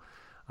 So.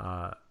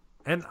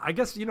 And I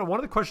guess, one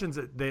of the questions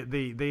that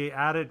they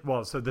added,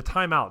 so the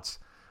timeouts,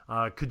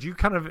 could you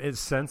kind of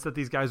sense that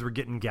these guys were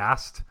getting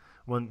gassed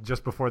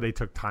just before they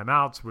took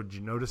timeouts? Would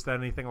you notice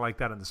anything like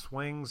that in the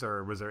swings,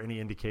 or was there any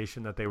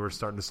indication that they were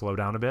starting to slow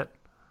down a bit?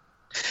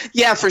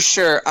 Yeah, for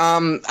sure.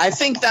 I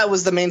think that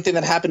was the main thing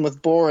that happened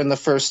with Bohr in the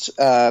first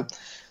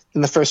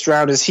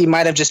round, is he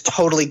might have just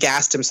totally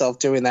gassed himself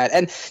doing that.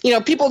 And,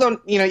 people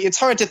don't, it's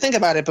hard to think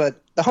about it,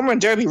 but the home run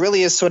derby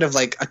really is sort of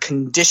like a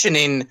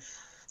conditioning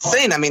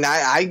thing. I mean,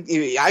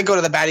 I go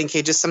to the batting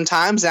cages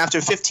sometimes, and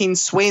after 15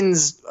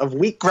 swings of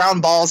weak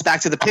ground balls back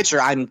to the pitcher,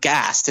 I'm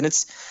gassed. And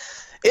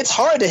it's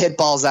hard to hit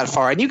balls that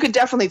far. And you could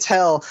definitely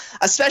tell,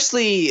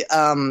 especially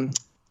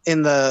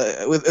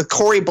with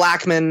Corey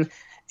Blackman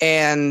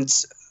and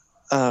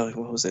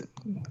what was it?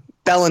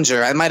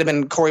 Bellinger. It might have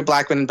been Corey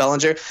Blackman and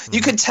Bellinger. Mm-hmm.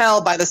 You could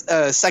tell by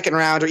the second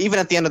round, or even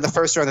at the end of the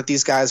first round, that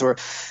these guys were,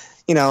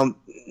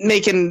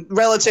 making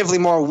relatively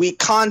more weak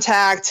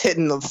contact,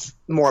 hitting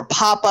more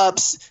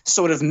pop-ups,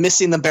 sort of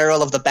missing the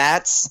barrel of the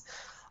bats.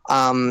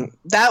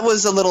 That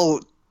was a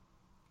little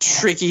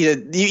tricky.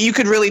 You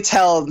could really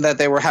tell that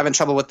they were having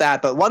trouble with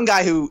that. But one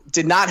guy who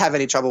did not have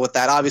any trouble with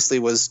that, obviously,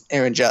 was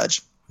Aaron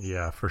Judge.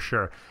 Yeah, for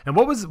sure. And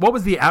what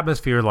was the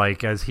atmosphere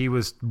like as he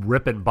was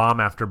ripping bomb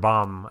after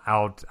bomb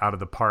out of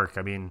the park?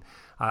 I mean,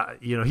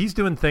 he's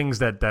doing things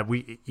that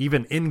we,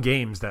 even in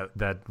games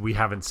that we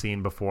haven't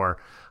seen before.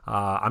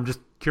 I'm just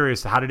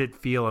curious, how did it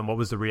feel, and what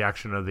was the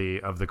reaction of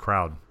the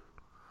crowd?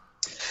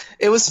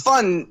 It was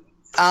fun.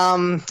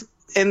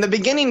 In the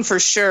beginning, for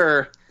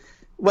sure.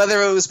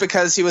 Whether it was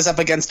because he was up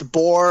against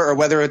Bohr or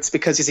whether it's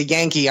because he's a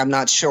Yankee, I'm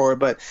not sure.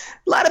 But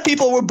a lot of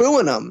people were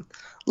booing him.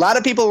 A lot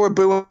of people were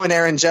booing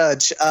Aaron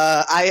Judge.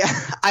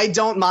 I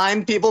don't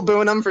mind people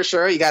booing him, for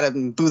sure. You got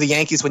to boo the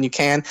Yankees when you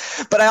can.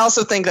 But I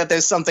also think that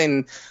there's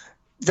something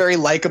very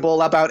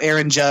likable about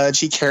Aaron Judge.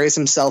 He carries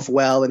himself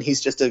well, and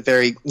he's just a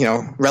very,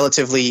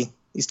 relatively,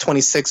 he's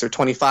 26 or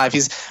 25.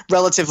 He's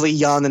relatively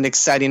young and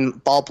exciting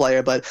ball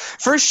player. But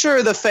for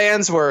sure, the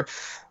fans were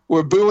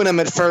booing him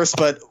at first.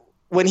 But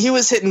when he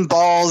was hitting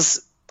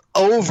balls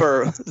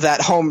over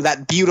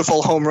that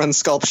beautiful home run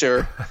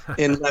sculpture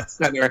in left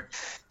center,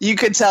 you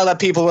could tell that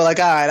people were like,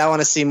 all right, I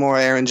want to see more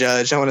Aaron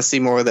Judge. I want to see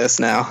more of this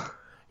now.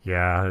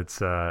 Yeah,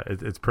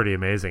 it's pretty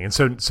amazing.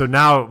 And so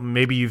now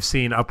maybe you've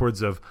seen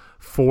upwards of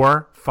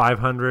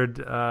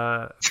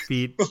 500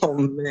 feet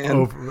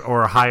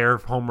or higher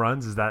home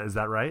runs. Is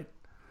that right?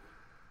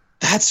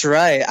 That's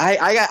right.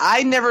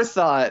 I never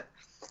thought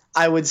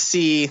I would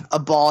see a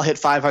ball hit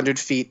 500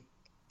 feet,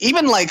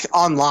 even like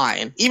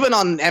online, even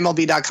on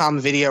MLB.com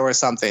video or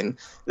something.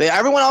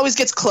 Everyone always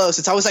gets close.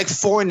 It's always like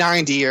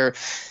 490 or,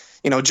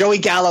 Joey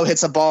Gallo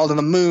hits a ball to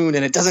the moon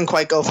and it doesn't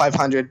quite go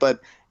 500. But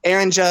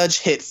Aaron Judge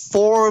hit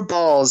 4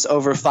 balls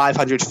over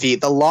 500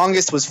 feet. The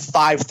longest was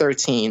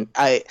 513.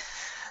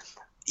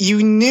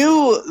 You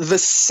knew the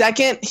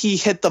second he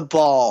hit the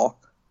ball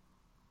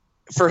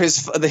for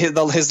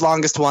his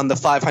longest one, the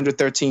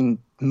 513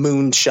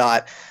 moon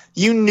shot,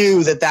 you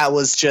knew that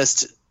was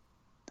just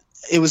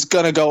 – it was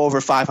going to go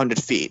over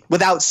 500 feet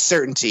without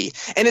certainty.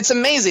 And it's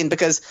amazing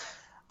because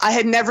I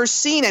had never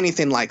seen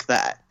anything like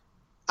that.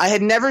 I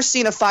had never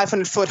seen a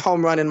 500-foot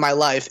home run in my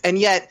life, and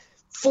yet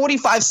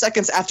 45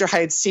 seconds after I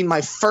had seen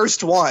my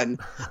first one,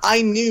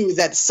 I knew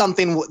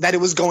that it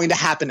was going to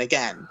happen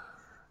again.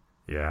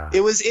 Yeah.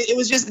 It was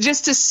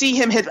just to see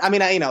him hit – I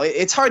mean,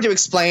 it's hard to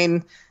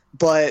explain,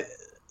 but –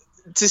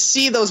 to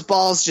see those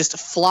balls just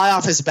fly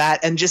off his bat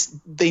and just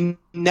they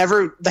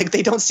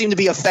don't seem to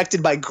be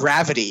affected by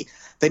gravity.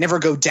 They never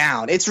go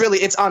down. It's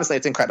honestly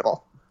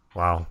incredible.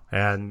 Wow.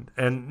 And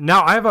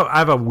now I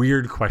have a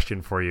weird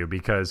question for you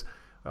because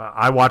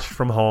I watched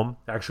from home.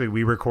 Actually,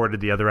 we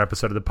recorded the other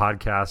episode of the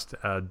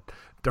podcast.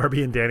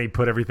 Darby and Danny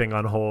put everything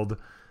on hold,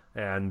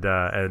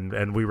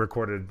 and we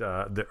recorded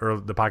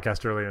the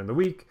podcast earlier in the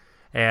week.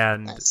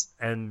 And nice.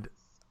 And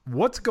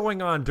what's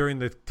going on during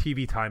the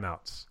TV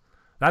timeouts?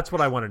 That's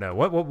what I want to know.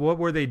 What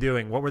were they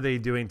doing? What were they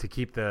doing to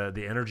keep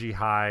the energy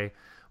high?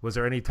 Was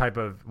there any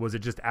was it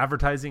just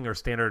advertising or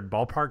standard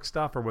ballpark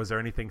stuff, or was there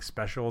anything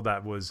special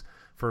that was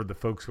for the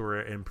folks who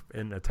were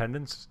in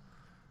attendance?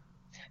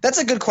 That's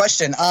a good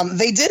question.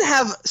 They did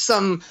have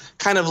some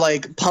kind of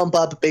like pump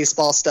up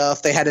baseball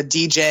stuff. They had a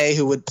DJ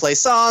who would play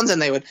songs and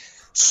they would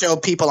show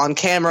people on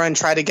camera and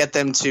try to get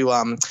them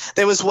to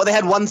they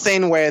had one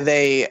thing where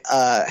they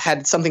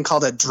had something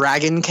called a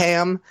dragon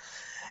cam.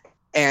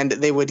 And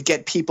they would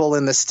get people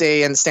in the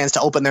stands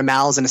to open their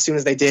mouths, and as soon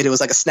as they did, it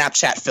was like a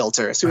Snapchat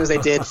filter. As soon as they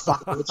did,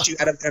 fuck would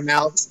shoot out of their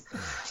mouths.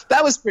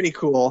 That was pretty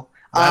cool.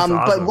 Awesome.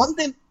 But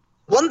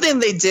one thing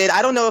they did,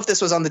 I don't know if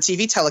this was on the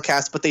TV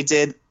telecast, but they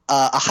did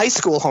a high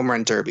school home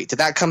run derby. Did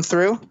that come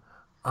through?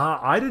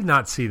 I did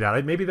not see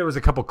that. Maybe there was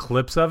a couple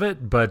clips of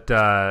it, but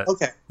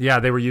okay. Yeah,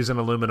 they were using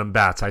aluminum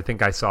bats. I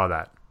think I saw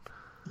that.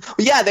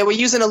 Yeah, they were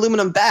using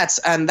aluminum bats,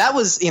 and that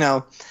was,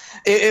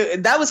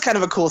 that was kind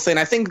of a cool thing.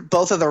 I think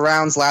both of the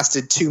rounds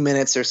lasted 2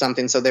 minutes or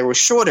something, so they were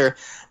shorter.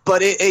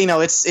 But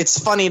it's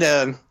funny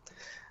to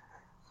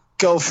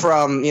go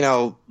from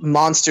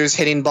monsters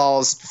hitting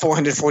balls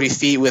 440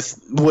 feet with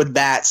wood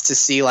bats to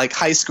see like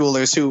high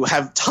schoolers who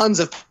have tons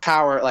of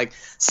power, like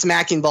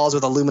smacking balls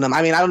with aluminum.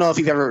 I mean, I don't know if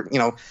you've ever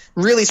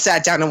really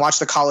sat down and watched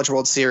the College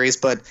World Series,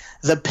 but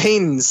the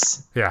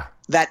pings,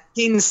 that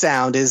ping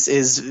sound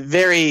is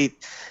very.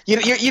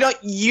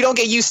 You don't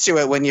get used to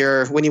it when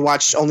you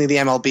watch only the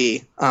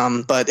MLB.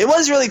 But it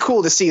was really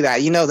cool to see that.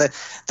 That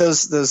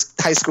those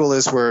high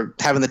schoolers were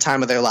having the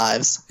time of their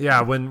lives.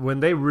 Yeah, when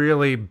they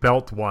really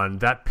belt one,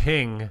 that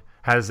ping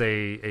has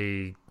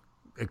a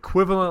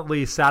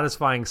equivalently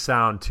satisfying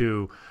sound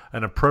to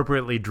an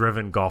appropriately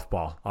driven golf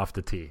ball off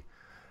the tee.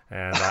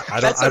 And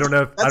I don't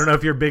know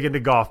if you're big into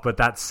golf, but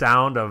that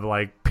sound of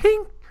like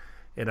ping.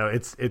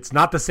 It's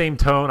not the same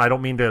tone. I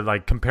don't mean to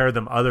like compare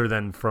them other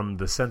than from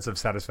the sense of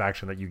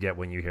satisfaction that you get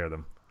when you hear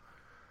them.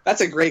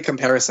 That's a great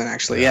comparison,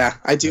 actually. Yeah,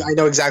 I do. I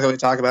know exactly what you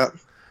talk about.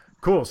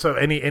 Cool. So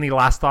any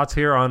last thoughts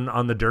here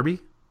on the Derby?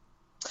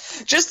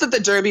 Just that the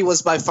Derby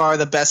was by far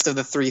the best of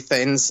the three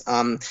things.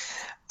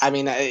 I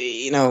mean,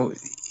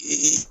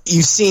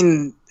 you've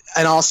seen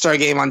an All-Star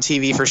game on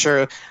TV for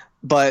sure,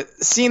 but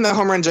seeing the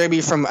Home Run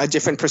Derby from a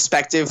different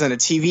perspective than a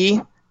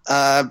TV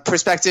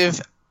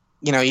perspective,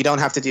 you don't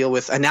have to deal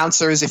with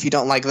announcers if you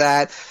don't like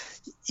that.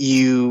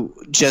 You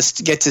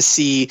just get to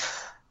see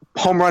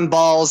home run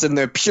balls in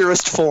their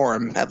purest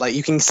form.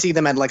 You can see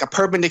them at like a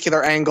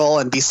perpendicular angle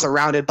and be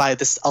surrounded by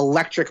this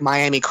electric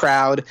Miami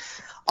crowd.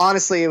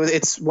 Honestly,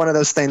 it's one of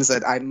those things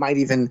that I might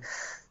even,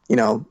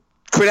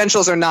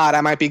 credentials or not,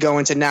 I might be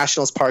going to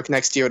Nationals Park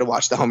next year to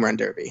watch the Home Run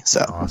Derby.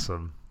 So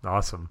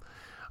awesome.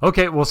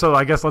 Okay, well, so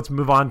I guess let's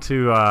move on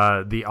to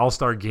the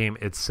All-Star game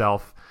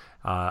itself.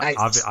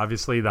 Nice.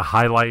 Obviously the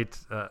highlight,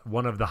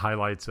 one of the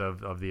highlights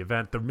of the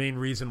event, the main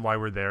reason why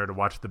we're there to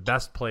watch the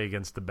best play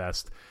against the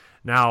best.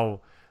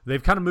 Now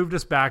they've kind of moved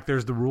us back.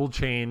 There's the rule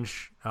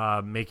change,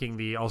 making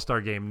the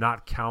All-Star game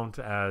not count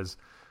as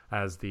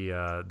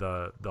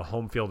the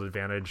home field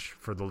advantage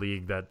for the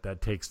league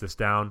that takes this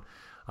down.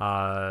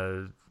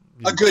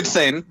 A good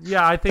thing.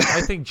 Yeah, I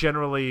think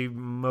generally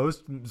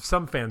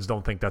some fans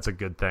don't think that's a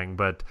good thing,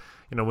 but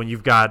when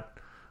you've got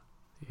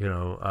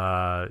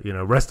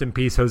Rest in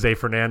peace, Jose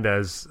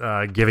Fernandez,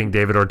 giving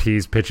David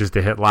Ortiz pitches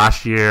to hit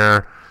last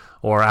year,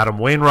 or Adam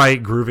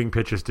Wainwright grooving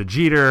pitches to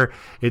Jeter.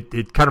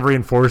 It kind of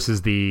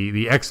reinforces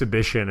the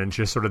exhibition and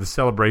just sort of the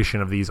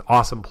celebration of these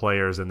awesome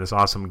players in this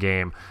awesome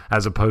game,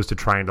 as opposed to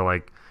trying to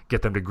like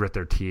get them to grit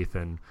their teeth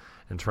and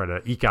try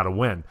to eke out a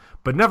win.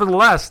 But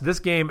nevertheless, this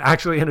game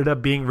actually ended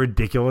up being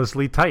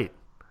ridiculously tight.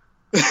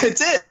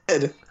 It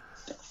did.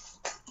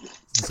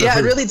 Yeah,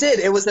 it really did.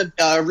 It was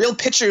a real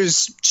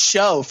pitcher's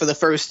show for the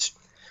first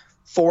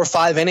 4 or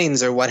 5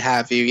 innings or what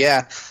have you.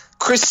 Yeah.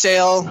 Chris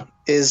Sale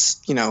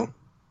is,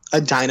 a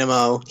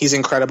dynamo. He's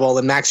incredible.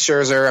 And Max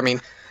Scherzer, I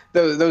mean,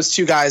 those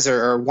two guys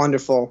are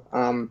wonderful.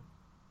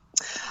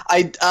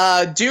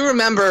 I do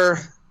remember,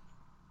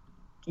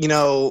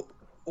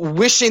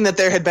 wishing that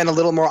there had been a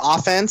little more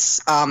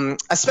offense,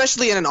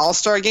 especially in an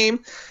all-star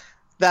game.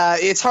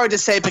 It's hard to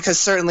say because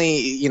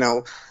certainly,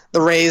 the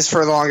Rays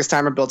for the longest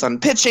time are built on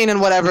pitching and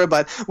whatever,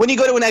 but when you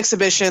go to an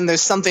exhibition,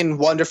 there's something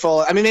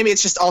wonderful. I mean, maybe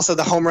it's just also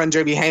the home run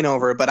derby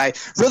hangover, but I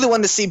really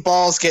wanted to see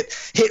balls get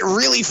hit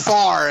really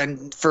far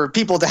and for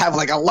people to have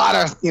like a lot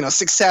of,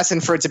 success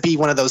and for it to be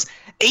one of those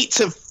 8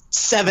 to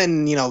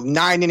 7,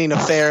 9 inning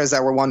affairs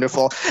that were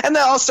wonderful. And the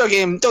All-Star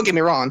game, don't get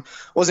me wrong,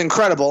 was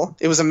incredible.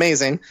 It was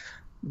amazing.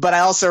 But I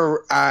also,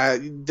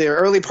 the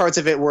early parts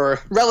of it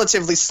were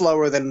relatively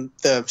slower than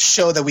the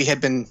show that we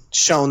had been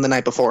shown the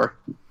night before.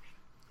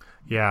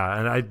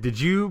 Yeah, and did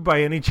you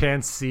by any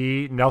chance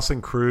see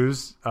Nelson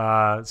Cruz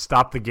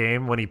stop the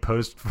game when he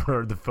posed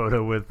for the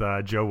photo with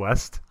Joe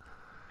West?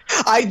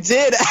 I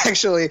did,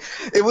 actually.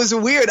 It was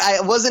weird. I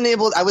wasn't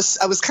able – I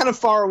was kind of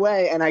far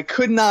away, and I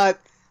could not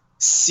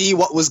see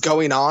what was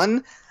going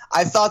on.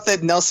 I thought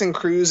that Nelson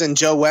Cruz and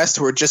Joe West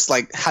were just,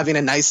 like, having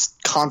a nice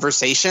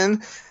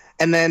conversation.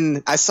 And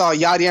then I saw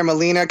Yadier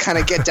Molina kind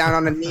of get down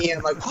on a knee. And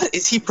I'm like, what?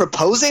 Is he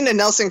proposing to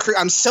Nelson Cruz?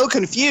 I'm so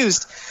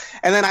confused.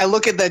 And then I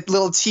look at the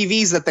little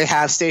TVs that they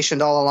have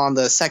stationed all along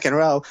the second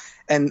row,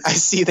 and I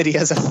see that he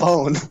has a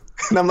phone.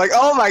 And I'm like,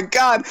 oh, my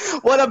God,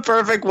 what a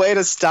perfect way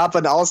to stop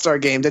an all-star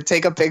game, to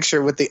take a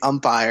picture with the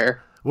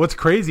umpire. What's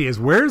crazy is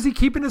where is he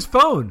keeping his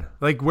phone?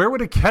 Like, where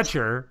would a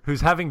catcher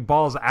who's having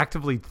balls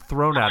actively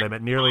thrown at him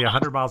at nearly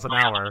 100 miles an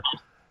hour,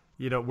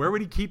 where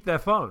would he keep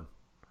that phone?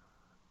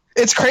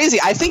 It's crazy.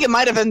 I think it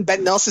might have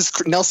been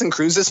Nelson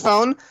Cruz's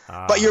phone,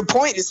 but your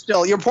point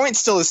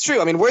still is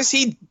true. I mean, where's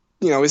he?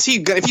 Is he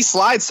gonna, if he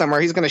slides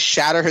somewhere, he's going to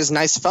shatter his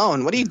nice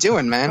phone? What are you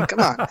doing, man? Come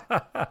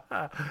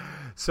on.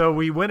 So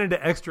we went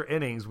into extra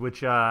innings,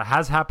 which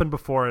has happened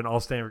before in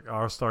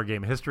All-Star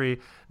game history.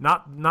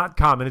 Not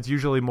common. It's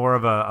usually more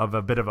of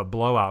a bit of a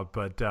blowout.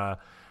 But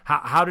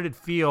how did it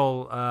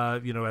feel?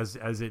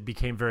 As it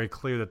became very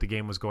clear that the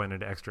game was going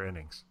into extra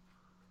innings.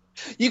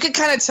 You could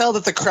kind of tell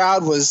that the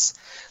crowd was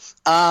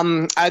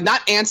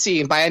not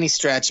antsy by any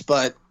stretch,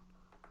 but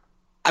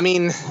I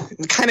mean,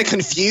 kind of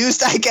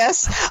confused, I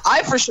guess.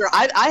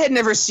 I had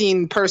never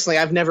seen, personally,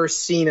 I've never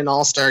seen an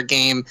All-Star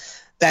game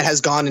that has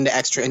gone into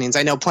extra innings.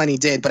 I know plenty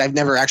did, but I've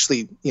never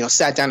actually,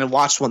 sat down and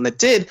watched one that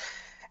did.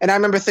 And I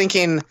remember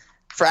thinking,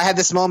 I had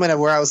this moment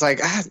where I was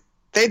like,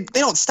 they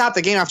don't stop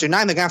the game after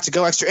 9. They're going to have to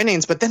go extra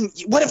innings. But then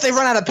what if they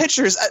run out of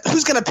pitchers?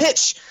 Who's going to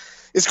pitch?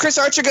 Is Chris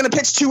Archer going to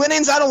pitch 2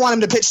 innings? I don't want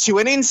him to pitch 2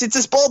 innings. It's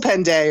his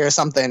bullpen day or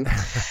something.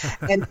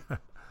 And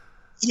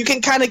you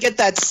can kind of get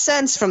that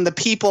sense from the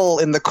people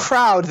in the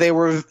crowd. They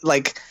were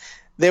like,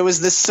 there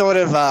was this sort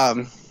of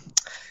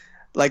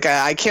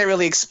I can't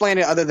really explain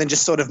it other than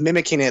just sort of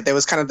mimicking it. There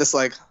was kind of this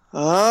like,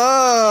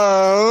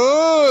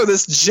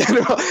 this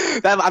general.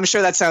 I'm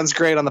sure that sounds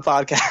great on the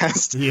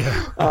podcast.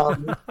 Yeah.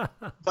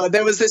 But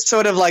there was this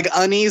sort of like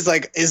unease,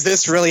 like, is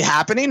this really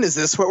happening? Is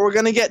this what we're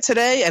going to get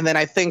today? And then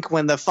I think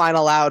when the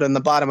final out in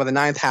the bottom of the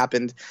 9th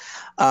happened,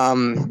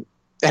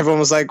 everyone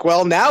was like,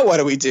 well, now what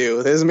do we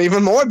do? There's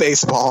even more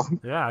baseball.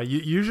 Yeah,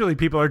 usually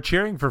people are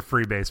cheering for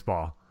free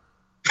baseball.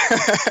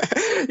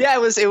 Yeah,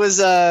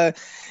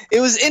 it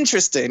was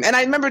interesting. And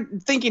I remember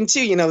thinking,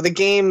 too, the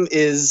game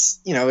is,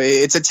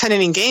 it's a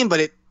 10-inning game,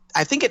 but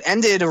I think it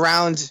ended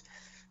around –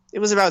 it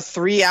was about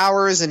 3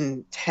 hours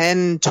and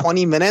 10,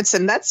 20 minutes,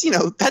 and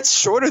that's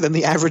shorter than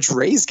the average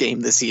Rays game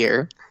this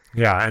year.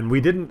 Yeah, and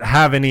we didn't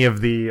have any of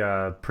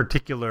the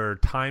particular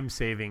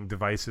time-saving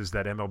devices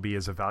that MLB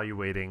is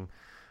evaluating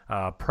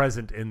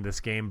present in this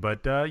game.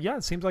 But,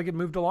 it seems like it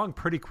moved along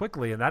pretty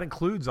quickly, and that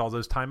includes all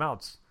those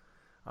timeouts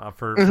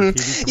for TV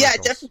commercials. Yeah,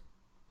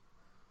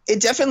 it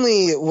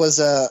definitely was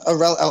a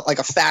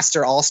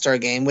faster All-Star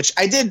game, which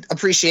I did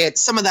appreciate.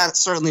 Some of that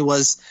certainly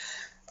was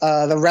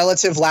the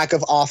relative lack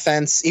of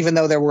offense, even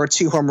though there were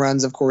 2 home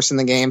runs, of course, in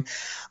the game.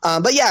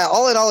 But yeah,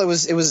 all in all, it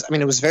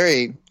was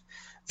very,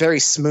 very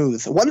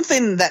smooth. One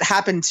thing that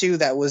happened too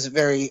that was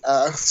very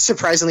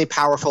surprisingly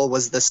powerful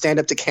was the stand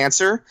up to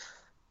cancer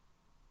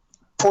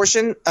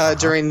portion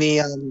during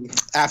the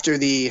after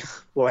the.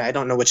 Boy, I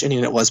don't know which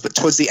inning it was, but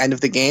towards the end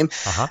of the game,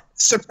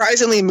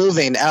 surprisingly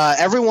moving.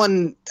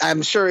 Everyone,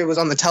 I'm sure it was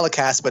on the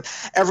telecast, but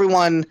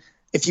everyone,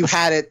 if you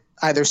had it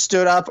either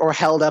stood up or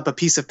held up a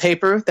piece of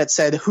paper that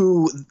said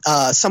who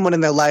someone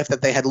in their life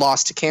that they had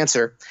lost to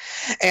cancer.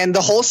 And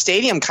the whole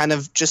stadium kind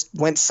of just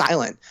went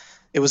silent.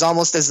 It was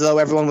almost as though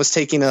everyone was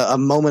taking a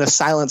moment of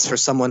silence for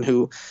someone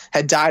who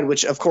had died,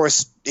 which of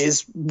course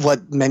is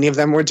what many of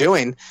them were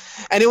doing.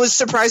 And it was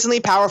surprisingly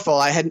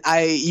powerful.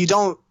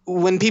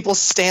 When people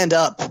stand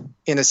up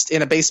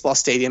in a baseball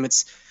stadium,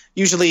 it's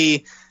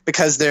usually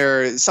because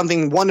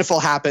something wonderful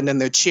happened and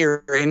they're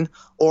cheering,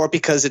 or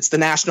because it's the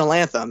national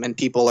anthem and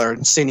people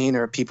are singing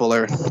or people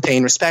are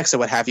paying respects or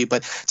what have you.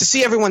 But to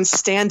see everyone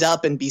stand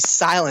up and be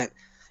silent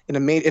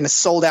in a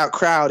sold out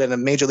crowd in a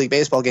Major League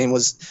Baseball game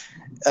was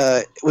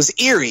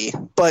eerie,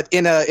 but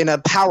in a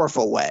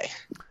powerful way.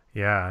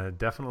 Yeah,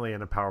 definitely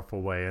in a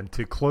powerful way. And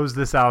to close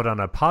this out on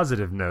a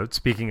positive note,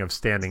 speaking of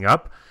standing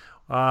up,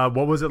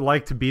 what was it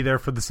like to be there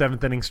for the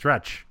 7th inning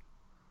stretch?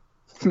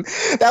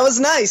 That was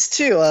nice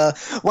too.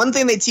 One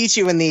thing they teach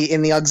you in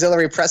the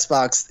auxiliary press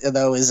box,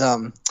 though, is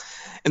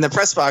in the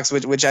press box,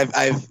 which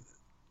I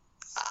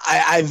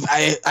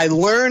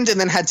learned and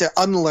then had to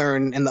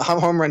unlearn in the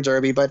home run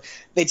derby. But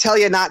they tell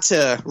you not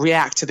to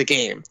react to the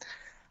game,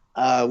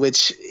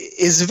 which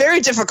is very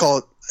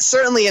difficult.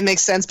 Certainly, it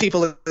makes sense.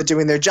 People are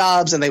doing their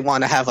jobs and they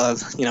want to have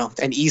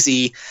an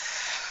easy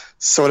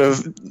sort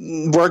of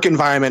work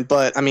environment.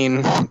 But I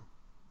mean,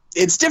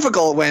 it's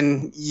difficult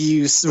when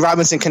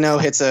Robinson Cano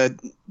hits a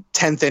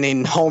 10th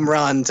inning home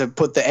run to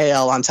put the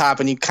AL on top,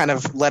 and you kind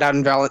of let out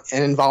an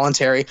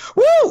involuntary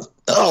 "woo!"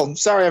 Oh,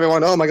 sorry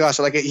everyone. Oh my gosh,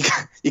 like it,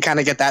 you kind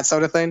of get that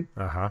sort of thing.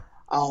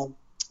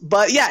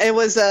 But yeah, it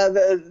was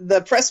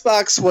the press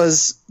box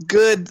was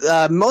good.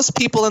 Most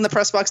people in the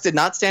press box did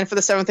not stand for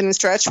the 7th inning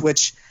stretch,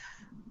 which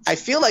I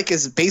feel like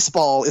is a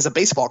baseball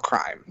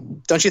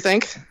crime. Don't you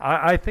think?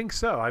 I think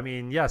so. I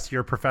mean, yes,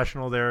 you're a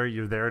professional there.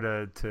 You're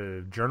there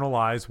to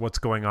journalize what's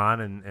going on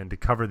and to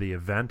cover the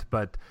event.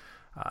 But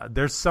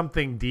there's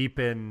something deep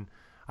in,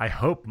 I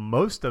hope,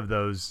 most of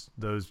those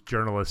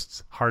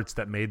journalists' hearts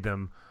that made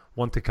them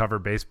want to cover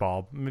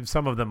baseball. I mean,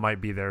 some of them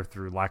might be there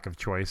through lack of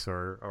choice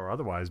or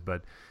otherwise,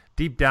 but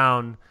deep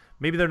down,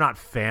 maybe they're not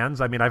fans.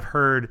 I mean, I've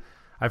heard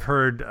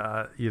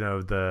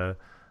the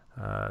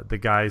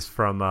guys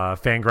from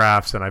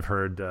Fangraphs, and I've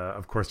heard,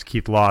 of course,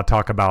 Keith Law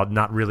talk about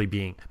not really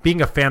being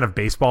a fan of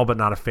baseball, but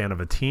not a fan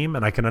of a team,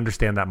 and I can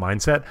understand that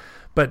mindset.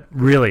 But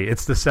really,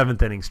 it's the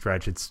 7th inning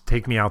stretch. It's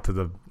take me out to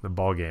the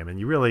ball game, and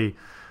you really,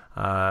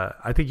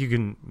 I think you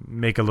can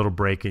make a little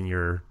break in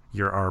your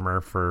armor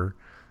for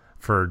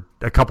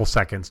a couple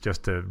seconds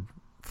just to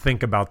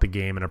think about the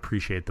game and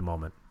appreciate the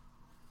moment.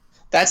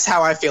 That's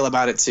how I feel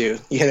about it too.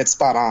 You hit it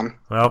spot on.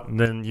 Well,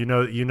 then you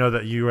know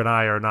that you and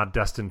I are not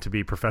destined to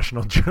be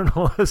professional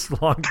journalists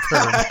long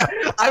term.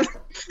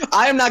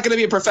 I am not going to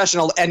be a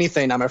professional at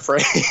anything, I'm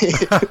afraid.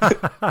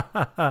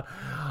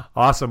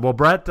 Awesome. Well,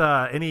 Brett,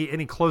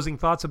 any closing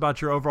thoughts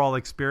about your overall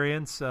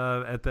experience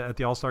at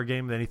the All-Star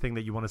game? Anything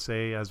that you want to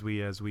say as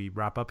we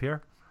wrap up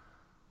here?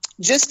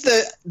 Just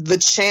the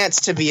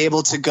chance to be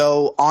able to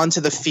go onto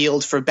the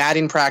field for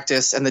batting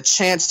practice and the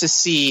chance to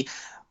see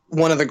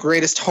one of the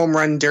greatest home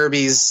run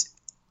derbies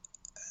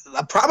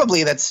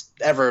probably that's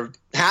ever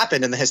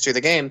happened in the history of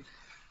the game.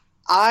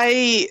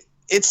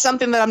 It's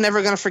something that I'm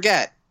never going to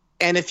forget.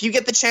 And if you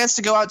get the chance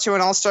to go out to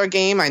an All-Star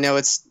game, I know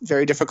it's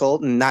very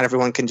difficult and not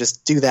everyone can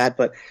just do that,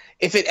 but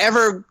if it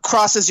ever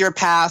crosses your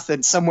path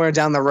and somewhere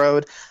down the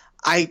road,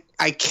 I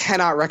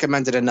cannot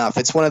recommend it enough.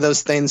 It's one of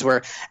those things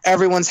where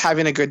everyone's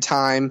having a good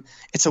time.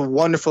 It's a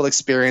wonderful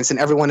experience,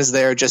 and everyone is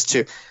there just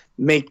to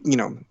make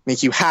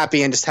you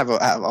happy and just have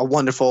a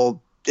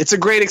wonderful. It's a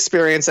great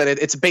experience.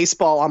 It's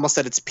baseball almost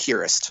at its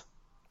purest.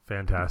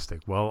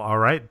 Fantastic. Well, all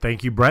right.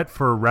 Thank you, Brett,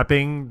 for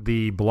repping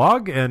the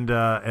blog and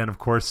of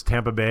course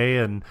Tampa Bay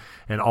and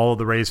all of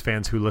the Rays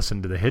fans who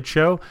listen to the Hit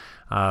Show.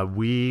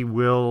 We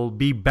will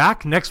be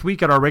back next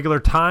week at our regular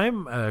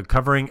time,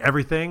 covering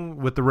everything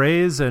with the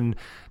Rays, and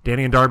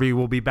Danny and Darby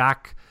will be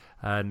back,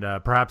 and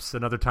perhaps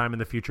another time in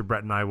the future,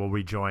 Brett and I will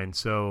rejoin.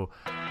 So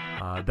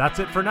that's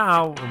it for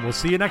now, and we'll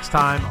see you next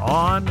time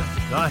on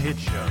The Hit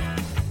Show.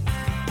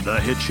 The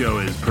Hit Show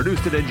is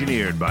produced and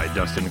engineered by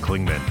Dustin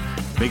Klingman.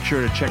 Make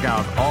sure to check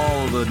out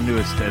all the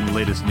newest and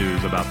latest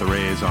news about the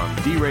Rays on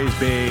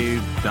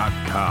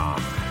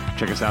draysbay.com.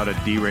 Check us out at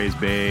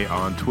draysbay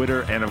on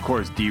Twitter and, of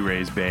course,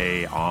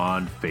 draysbay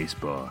on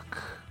Facebook.